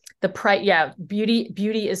 Beauty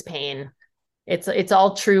is pain. It's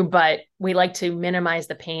all true, but we like to minimize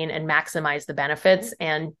the pain and maximize the benefits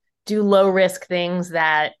and do low risk things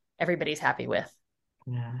that everybody's happy with.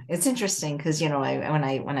 Yeah, it's interesting because when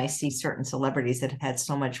I see certain celebrities that have had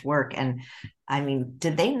so much work, and I mean,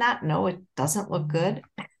 did they not know it doesn't look good?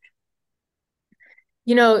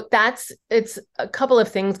 It's a couple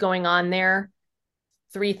of things going on there.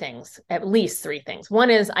 Three things, at least three things. One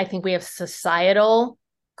is I think we have societal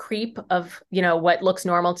creep of, what looks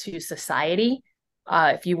normal to society.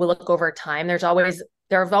 If you will look over time, there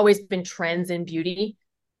have always been trends in beauty.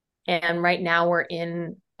 And right now we're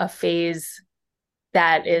in a phase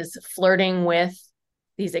that is flirting with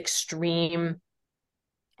these extreme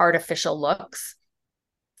artificial looks.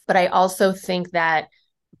 But I also think that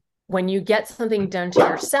when you get something done to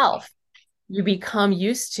yourself, you become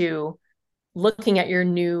used to looking at your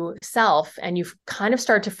new self and you kind of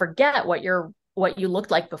start to forget what you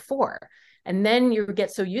looked like before. And then you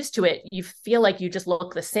get so used to it, you feel like you just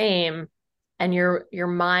look the same and your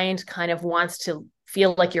mind kind of wants to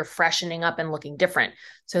feel like you're freshening up and looking different.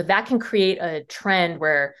 So that can create a trend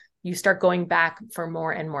where you start going back for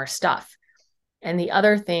more and more stuff. And the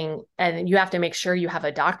other thing, and you have to make sure you have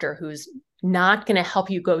a doctor who's not going to help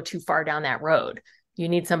you go too far down that road. You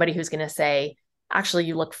need somebody who's going to say, actually,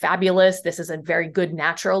 you look fabulous. This is a very good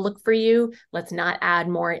natural look for you. Let's not add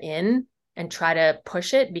more in and try to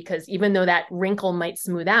push it because even though that wrinkle might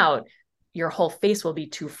smooth out, your whole face will be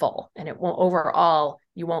too full and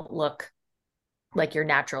you won't look like your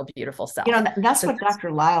natural, beautiful self. That's what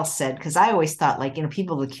Dr. Lyle said, because I always thought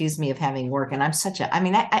people accuse me of having work and I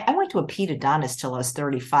went to a pedodontist till I was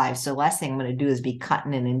 35. So last thing I'm going to do is be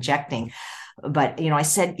cutting and injecting. But, I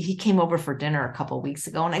said he came over for dinner a couple of weeks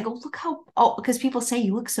ago and I go, because people say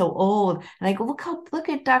you look so old. And I go, look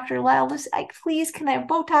at Dr. Lyle. Please, can I have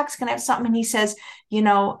Botox? Can I have something? And he says,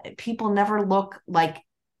 people never look like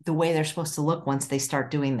the way they're supposed to look once they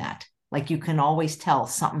start doing that. Like you can always tell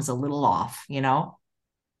something's a little off,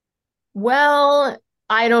 Well,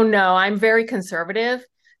 I don't know. I'm very conservative.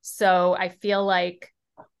 So I feel like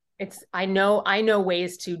I know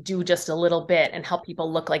ways to do just a little bit and help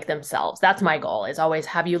people look like themselves. That's my goal is always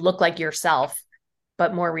have you look like yourself,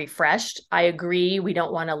 but more refreshed. I agree. We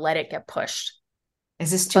don't want to let it get pushed.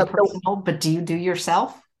 Is this too personal? But do you do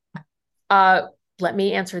yourself? Let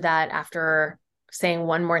me answer that after saying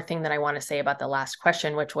one more thing that I want to say about the last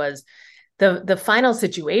question, which was the final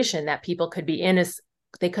situation that people could be in is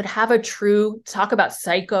they could have talk about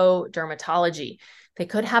psychodermatology. They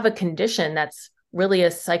could have a condition that's really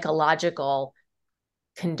a psychological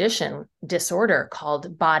condition disorder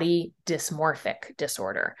called body dysmorphic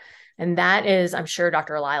disorder. And that is, I'm sure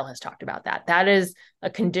Dr. Lyle has talked about that. That is a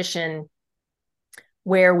condition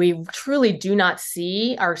where we truly do not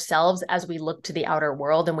see ourselves as we look to the outer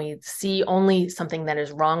world, and we see only something that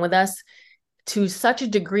is wrong with us to such a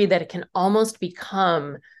degree that it can almost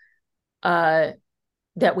become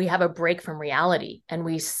that we have a break from reality, and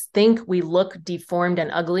we think we look deformed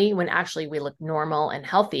and ugly when actually we look normal and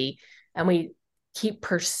healthy, and we keep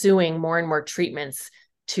pursuing more and more treatments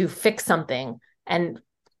to fix something, and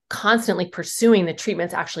constantly pursuing the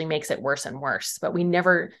treatments actually makes it worse and worse, but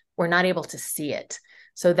we're not able to see it.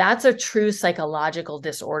 So that's a true psychological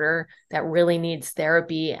disorder that really needs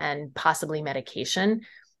therapy and possibly medication.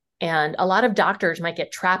 And a lot of doctors might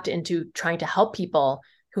get trapped into trying to help people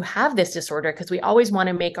who have this disorder, because we always want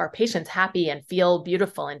to make our patients happy and feel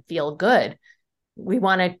beautiful and feel good. We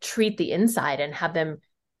want to treat the inside and have them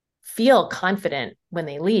feel confident when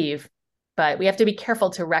they leave. But we have to be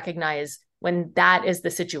careful to recognize when that is the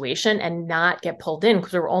situation and not get pulled in,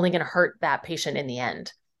 because we're only going to hurt that patient in the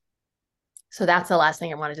end. So that's the last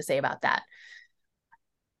thing I wanted to say about that.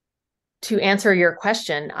 To answer your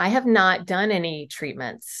question, I have not done any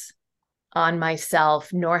treatments on myself,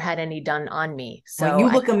 nor had any done on me. So well, you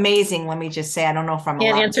look amazing. Let me just say, I don't know if I'm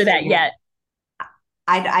can't allowed answer to say that yet.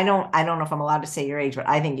 I don't know if I'm allowed to say your age, but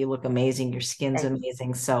I think you look amazing. Your skin's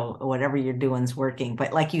amazing. So whatever you're doing is working.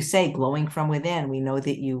 But like you say, glowing from within, we know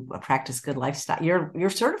that you practice good lifestyle. You're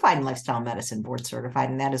certified in lifestyle medicine, board certified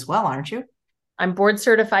in that as well, aren't you? I'm board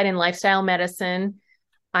certified in lifestyle medicine.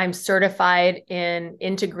 I'm certified in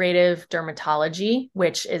integrative dermatology,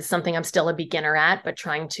 which is something I'm still a beginner at, but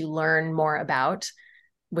trying to learn more about,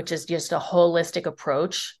 which is just a holistic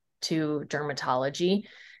approach to dermatology.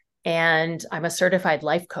 And I'm a certified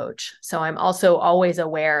life coach. So I'm also always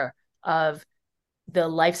aware of the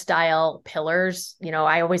lifestyle pillars. You know,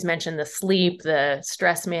 I always mention the sleep, the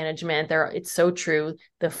stress management. It's so true.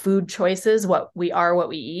 The food choices, what we are, what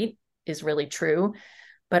we eat is really true,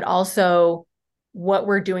 but also what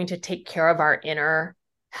we're doing to take care of our inner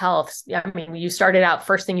health. I mean, you started out,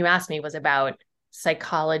 first thing you asked me was about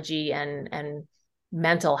psychology and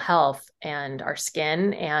mental health and our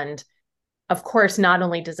skin. And of course, not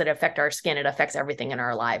only does it affect our skin, it affects everything in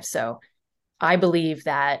our lives. So I believe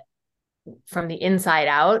that from the inside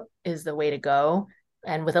out is the way to go,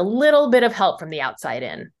 and with a little bit of help from the outside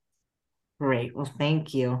in. Great. Well,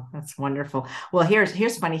 thank you. That's wonderful. Well,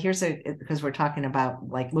 here's funny. Because we're talking about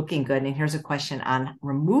like looking good, and here's a question on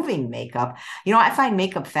removing makeup. You know, I find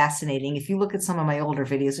makeup fascinating. If you look at some of my older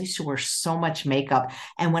videos, I used to wear so much makeup,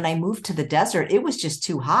 and when I moved to the desert, it was just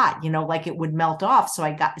too hot. You know, like it would melt off.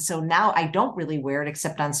 So now I don't really wear it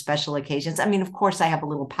except on special occasions. I mean, of course, I have a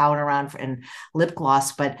little powder on and lip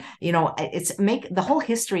gloss, but you know, the whole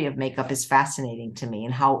history of makeup is fascinating to me,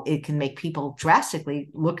 and how it can make people drastically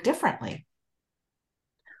look differently.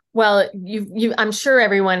 Well, I'm sure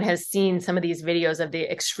everyone has seen some of these videos of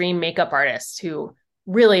the extreme makeup artists who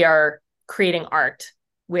really are creating art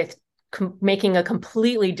with making a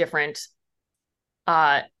completely different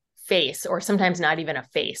face, or sometimes not even a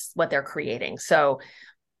face, what they're creating. So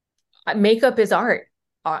makeup is art.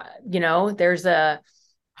 You know, there's a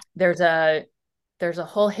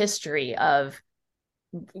whole history of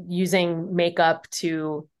using makeup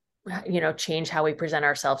to, you know, change how we present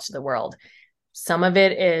ourselves to the world. Some of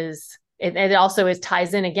it also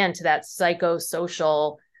ties in again to that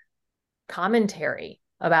psychosocial commentary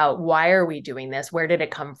about why are we doing this? Where did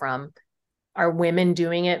it come from? Are women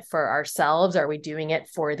doing it for ourselves? Are we doing it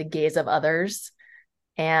for the gaze of others?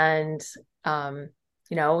 And,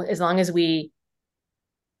 you know, as long as we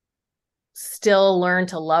still learn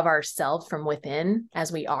to love ourselves from within as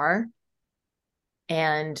we are,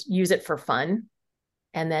 and use it for fun,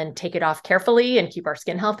 and then take it off carefully and keep our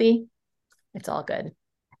skin healthy, it's all good.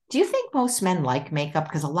 Do you think most men like makeup?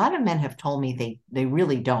 Because a lot of men have told me they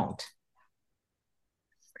really don't.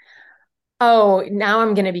 Oh, now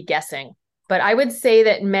I'm going to be guessing, but I would say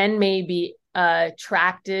that men may be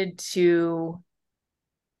attracted to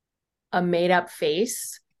a made up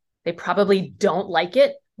face. They probably don't like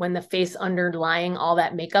it when the face underlying all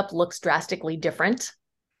that makeup looks drastically different.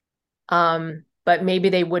 But maybe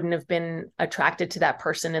they wouldn't have been attracted to that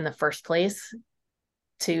person in the first place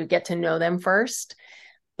to get to know them first.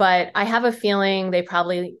 But I have a feeling they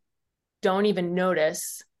probably don't even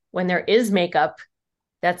notice when there is makeup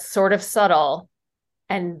that's sort of subtle,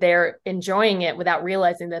 and they're enjoying it without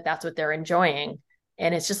realizing that that's what they're enjoying.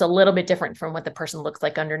 And it's just a little bit different from what the person looks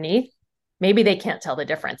like underneath. Maybe they can't tell the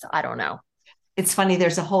difference. I don't know. It's funny,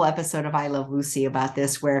 there's a whole episode of I Love Lucy about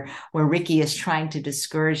this where Ricky is trying to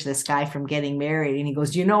discourage this guy from getting married, and he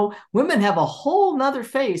goes, you know, women have a whole nother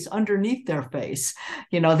face underneath their face,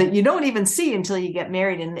 you know, that you don't even see until you get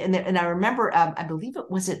married. And I remember, I believe it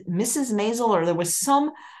Mrs. Maisel, or there was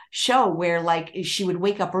some show where like she would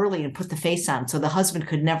wake up early and put the face on so the husband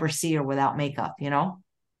could never see her without makeup, you know?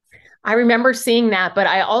 I remember seeing that, but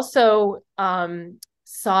I also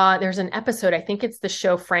saw there's an episode, I think it's the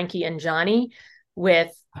show Frankie and Johnny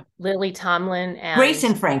with Lily Tomlin Grace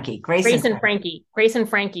and and Frankie. Grace and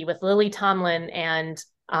Frankie with Lily Tomlin and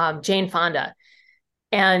Jane Fonda.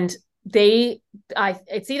 And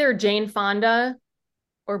it's either Jane Fonda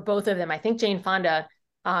or both of them. I think Jane Fonda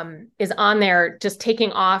is on there just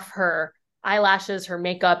taking off her eyelashes, her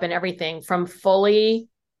makeup, and everything from fully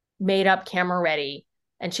made up, camera ready.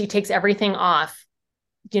 And she takes everything off,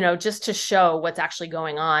 just to show what's actually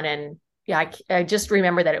going on. And yeah, I just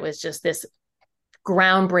remember that it was just this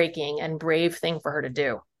groundbreaking and brave thing for her to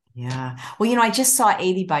do. Yeah. Well, I just saw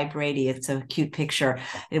 80 by Brady. It's a cute picture.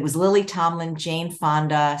 It was Lily Tomlin, Jane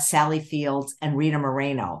Fonda, Sally Fields, and Rita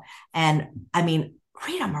Moreno. And I mean,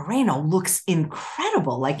 Rita Moreno looks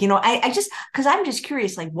incredible. Like, because I'm just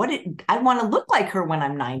curious, like, I want to look like her when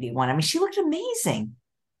I'm 91. I mean, she looked amazing.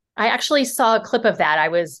 I actually saw a clip of that. I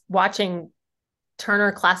was watching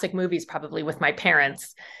Turner Classic Movies probably with my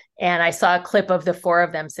parents. And I saw a clip of the four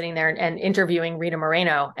of them sitting there and interviewing Rita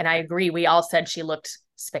Moreno. And I agree. We all said she looked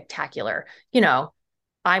spectacular.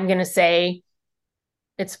 I'm going to say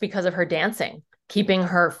it's because of her dancing, keeping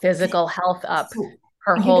her physical health up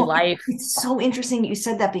her whole life. It's so interesting that you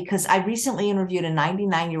said that, because I recently interviewed a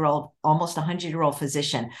 99-year-old, almost 100-year-old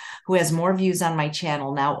physician who has more views on my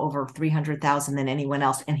channel now, over 300,000 than anyone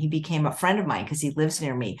else. And he became a friend of mine because he lives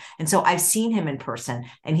near me. And so I've seen him in person,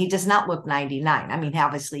 and he does not look 99. I mean,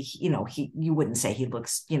 obviously, you wouldn't say he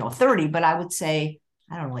looks, 30, but I would say,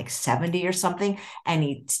 I don't know, like 70 or something. And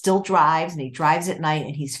he still drives, and he drives at night,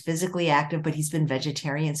 and he's physically active, but he's been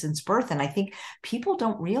vegetarian since birth. And I think people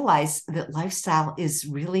don't realize that lifestyle is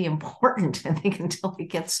really important, I think, until it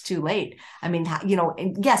gets too late. I mean,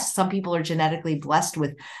 yes, some people are genetically blessed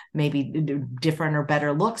with maybe different or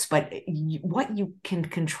better looks, but what you can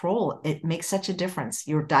control, it makes such a difference,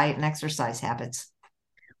 your diet and exercise habits.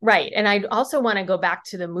 Right. And I also want to go back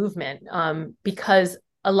to the movement, because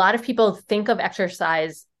a lot of people think of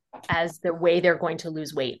exercise as the way they're going to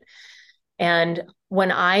lose weight. And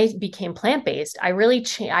when I became plant-based, I really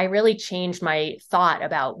changed my thought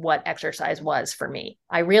about what exercise was for me.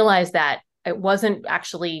 I realized that it wasn't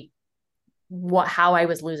actually how I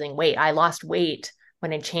was losing weight. I lost weight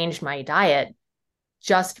when I changed my diet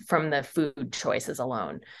just from the food choices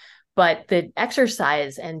alone. But the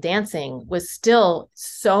exercise and dancing was still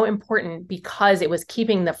so important because it was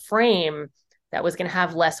keeping the frame that was going to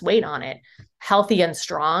have less weight on it healthy and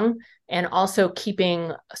strong, and also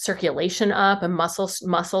keeping circulation up and muscle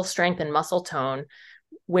strength and muscle tone,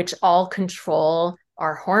 which all control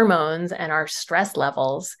our hormones and our stress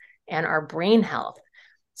levels and our brain health.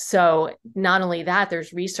 So not only that,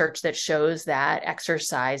 there's research that shows that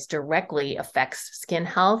exercise directly affects skin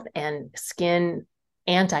health and skin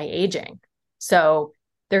anti-aging. So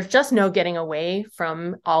there's just no getting away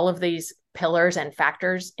from all of these pillars and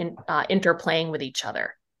factors interplaying with each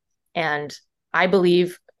other. And I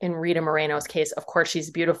believe in Rita Moreno's case, of course, she's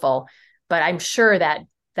beautiful, but I'm sure that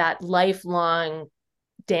lifelong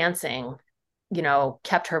dancing,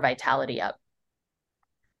 kept her vitality up.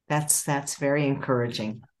 That's very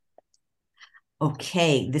encouraging.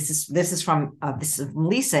 Okay, this is from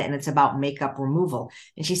Lisa, and it's about makeup removal.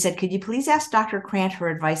 And she said, could you please ask Dr. Krant her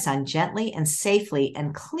advice on gently and safely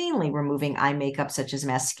and cleanly removing eye makeup, such as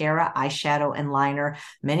mascara, eyeshadow, and liner?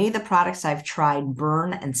 Many of the products I've tried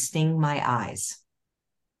burn and sting my eyes.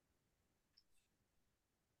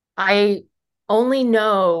 I only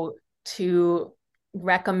know to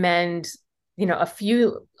recommend,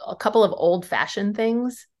 a couple of old-fashioned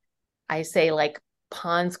things. I say like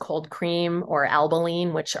Pond's cold cream or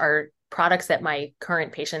Albolene, which are products that my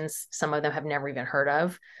current patients, some of them have never even heard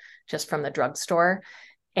of, just from the drugstore.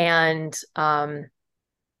 And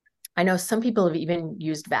I know some people have even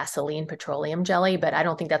used Vaseline petroleum jelly, but I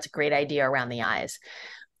don't think that's a great idea around the eyes.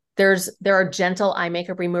 There are gentle eye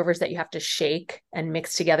makeup removers that you have to shake and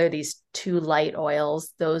mix together, these two light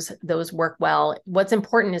oils. Those work well. What's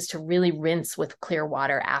important is to really rinse with clear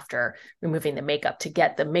water after removing the makeup to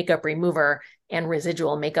get the makeup remover and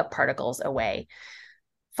residual makeup particles away.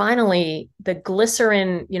 Finally, the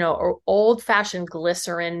glycerin, or old-fashioned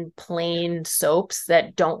glycerin plain soaps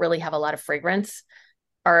that don't really have a lot of fragrance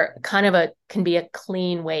are can be a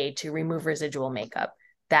clean way to remove residual makeup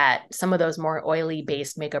that some of those more oily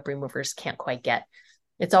based makeup removers can't quite get.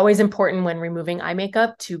 It's always important when removing eye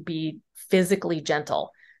makeup to be physically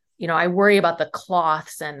gentle. I worry about the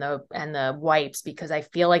cloths and the wipes because I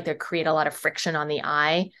feel like they create a lot of friction on the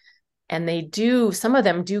eye. And some of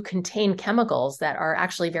them do contain chemicals that are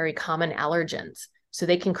actually very common allergens. so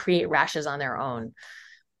they can create rashes on their own.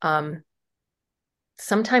 Um,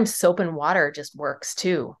 Sometimes soap and water just works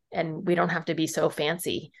too. And we don't have to be so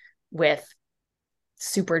fancy with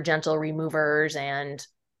super gentle removers. And,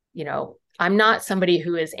 I'm not somebody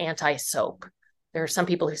who is anti soap. There are some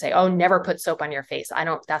people who say, oh, never put soap on your face.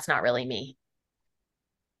 That's not really me.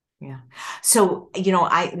 Yeah. So,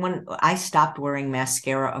 when I stopped wearing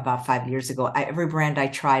mascara about 5 years ago, every brand I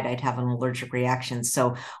tried, I'd have an allergic reaction.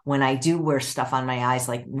 So when I do wear stuff on my eyes,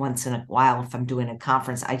 like once in a while, if I'm doing a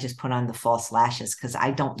conference, I just put on the false lashes because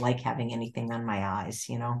I don't like having anything on my eyes.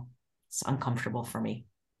 It's uncomfortable for me.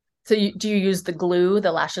 So do you use the glue,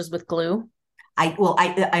 the lashes with glue?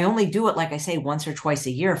 I only do it, like I say, once or twice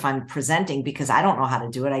a year if I'm presenting because I don't know how to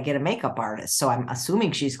do it. I get a makeup artist. So I'm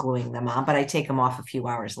assuming she's gluing them on, but I take them off a few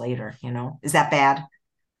hours later. Is that bad?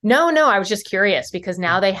 No, no, I was just curious because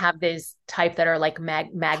now they have these type that are like I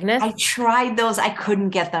magnets. tried those. I couldn't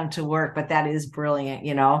get them to work, but that is brilliant.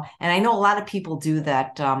 And I know a lot of people do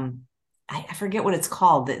that. I forget what it's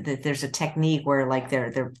called. That there's a technique where like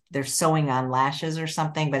they're sewing on lashes or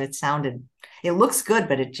something, but it looks good,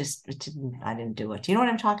 but I didn't do it. Do you know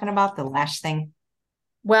what I'm talking about? The lash thing?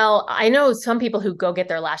 Well, I know some people who go get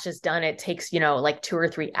their lashes done, it takes, like 2 or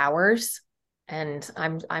 3 hours. And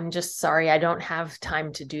I'm just sorry, I don't have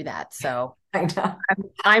time to do that. So I know.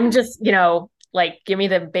 I'm just, like give me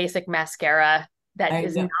the basic mascara that I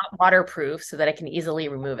is not know. waterproof so that I can easily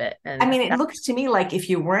remove it. I And mean, it that's looks to me like if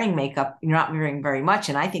you're wearing makeup, you're not wearing very much,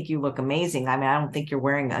 and I think you look amazing. I mean, I don't think you're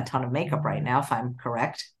wearing a ton of makeup right now, if I'm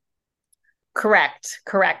correct. correct,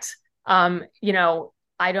 correct.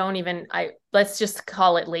 I don't even I let's just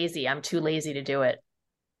call it lazy. I'm too lazy to do it.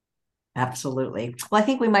 Absolutely. Well, I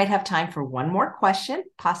think we might have time for one more question,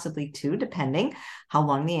 possibly two, depending how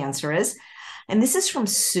long the answer is. And this is from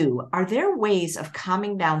Sue. Are there ways of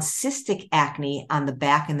calming down cystic acne on the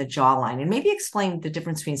back and the jawline? And maybe explain the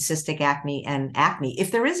difference between cystic acne and acne,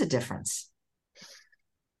 if there is a difference.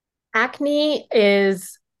 Acne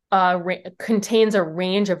is contains a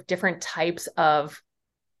range of different types of,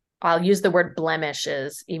 I'll use the word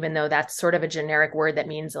blemishes, even though that's sort of a generic word that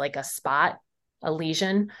means like a spot, a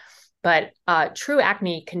lesion. But true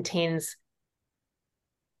acne contains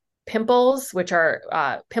pimples, which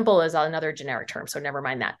are pimple is another generic term, so never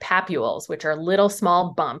mind that. Papules, which are little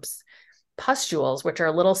small bumps, pustules, which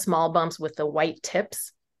are little small bumps with the white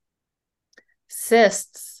tips,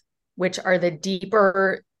 cysts, which are the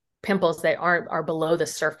deeper pimples that are below the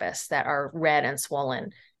surface that are red and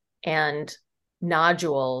swollen, and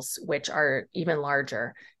nodules, which are even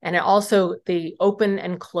larger. And also the open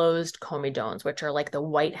and closed comedones, which are like the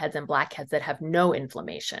whiteheads and blackheads that have no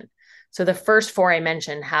inflammation. So the first four I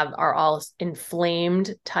mentioned are all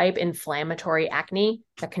inflamed type inflammatory acne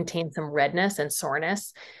that contain some redness and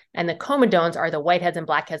soreness. And the comedones are the whiteheads and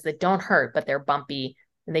blackheads that don't hurt, but they're bumpy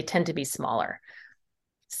and they tend to be smaller.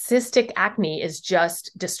 Cystic acne is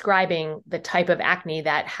just describing the type of acne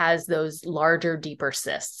that has those larger, deeper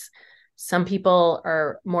cysts. Some people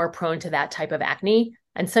are more prone to that type of acne,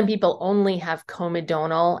 and some people only have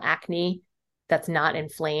comedonal acne that's not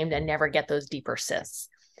inflamed and never get those deeper cysts.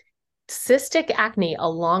 Cystic acne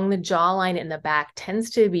along the jawline in the back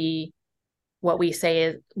tends to be what we say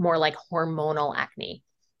is more like hormonal acne.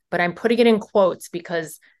 But I'm putting it in quotes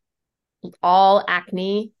because all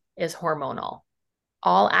acne is hormonal.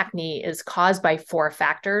 All acne is caused by 4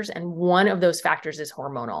 factors, and one of those factors is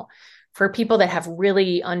hormonal. For people that have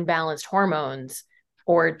really unbalanced hormones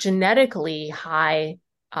or genetically high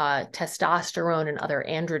testosterone and other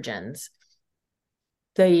androgens,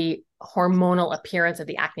 the hormonal appearance of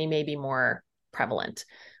the acne may be more prevalent.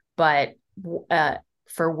 But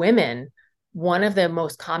for women, one of the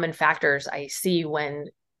most common factors I see when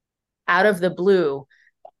out of the blue,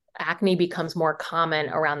 acne becomes more common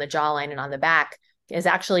around the jawline and on the back is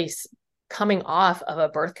actually coming off of a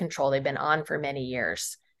birth control they've been on for many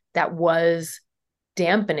years that was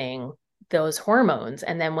dampening those hormones.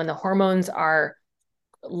 And then when the hormones are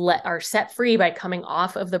set free by coming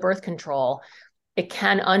off of the birth control, it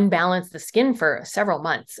can unbalance the skin for several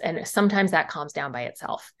months. And sometimes that calms down by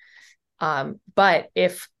itself. But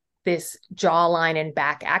if this jawline and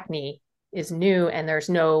back acne is new and there's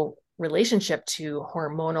no relationship to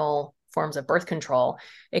hormonal forms of birth control,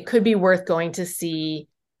 it could be worth going to see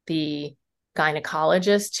the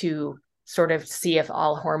gynecologist to sort of see if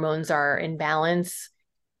all hormones are in balance,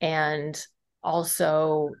 and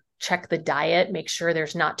also check the diet, make sure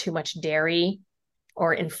there's not too much dairy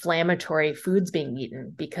or inflammatory foods being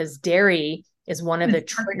eaten, because dairy is one of the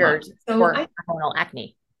triggers for hormonal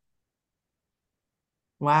acne.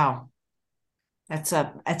 Wow. Is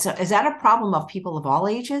that a problem of people of all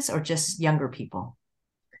ages or just younger people?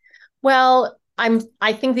 Well,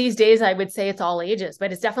 I think these days I would say it's all ages,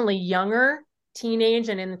 but it's definitely younger, teenage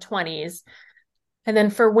and in the 20s. And then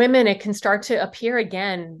for women, it can start to appear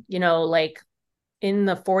again, like in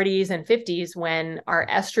the 40s and 50s when our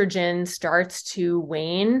estrogen starts to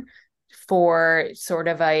wane for sort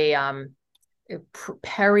of a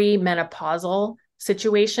perimenopausal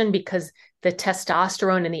situation, because the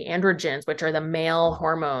testosterone and the androgens, which are the male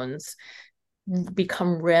hormones,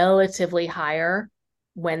 become relatively higher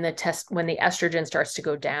when the estrogen starts to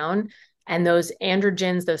go down. And those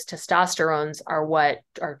androgens, those testosterones are what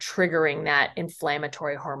are triggering that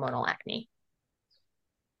inflammatory hormonal acne.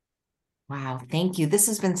 Wow, thank you. This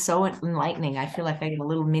has been so enlightening. I feel like I get a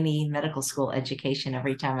little mini medical school education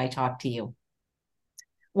every time I talk to you.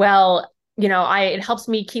 Well, it helps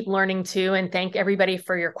me keep learning too, and thank everybody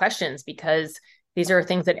for your questions, because these are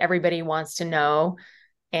things that everybody wants to know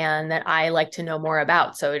and that I like to know more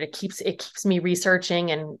about. So it keeps me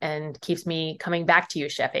researching and keeps me coming back to you,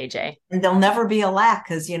 Chef AJ. And there'll never be a lack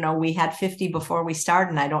because, we had 50 before we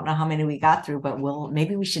started, and I don't know how many we got through, but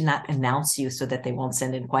maybe we should not announce you so that they won't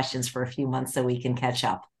send in questions for a few months so we can catch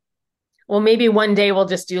up. Well, maybe one day we'll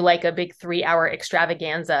just do like a big 3-hour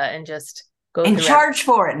extravaganza and just go And through charge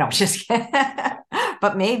for it. No, just kidding.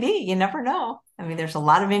 But maybe, you never know. I mean, there's a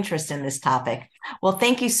lot of interest in this topic. Well,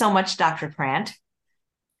 thank you so much, Dr. Krant.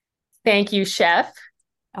 Thank you, Chef.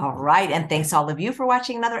 All right. And thanks all of you for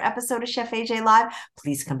watching another episode of Chef AJ Live.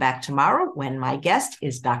 Please come back tomorrow when my guest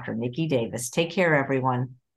is Dr. Nikki Davis. Take care, everyone.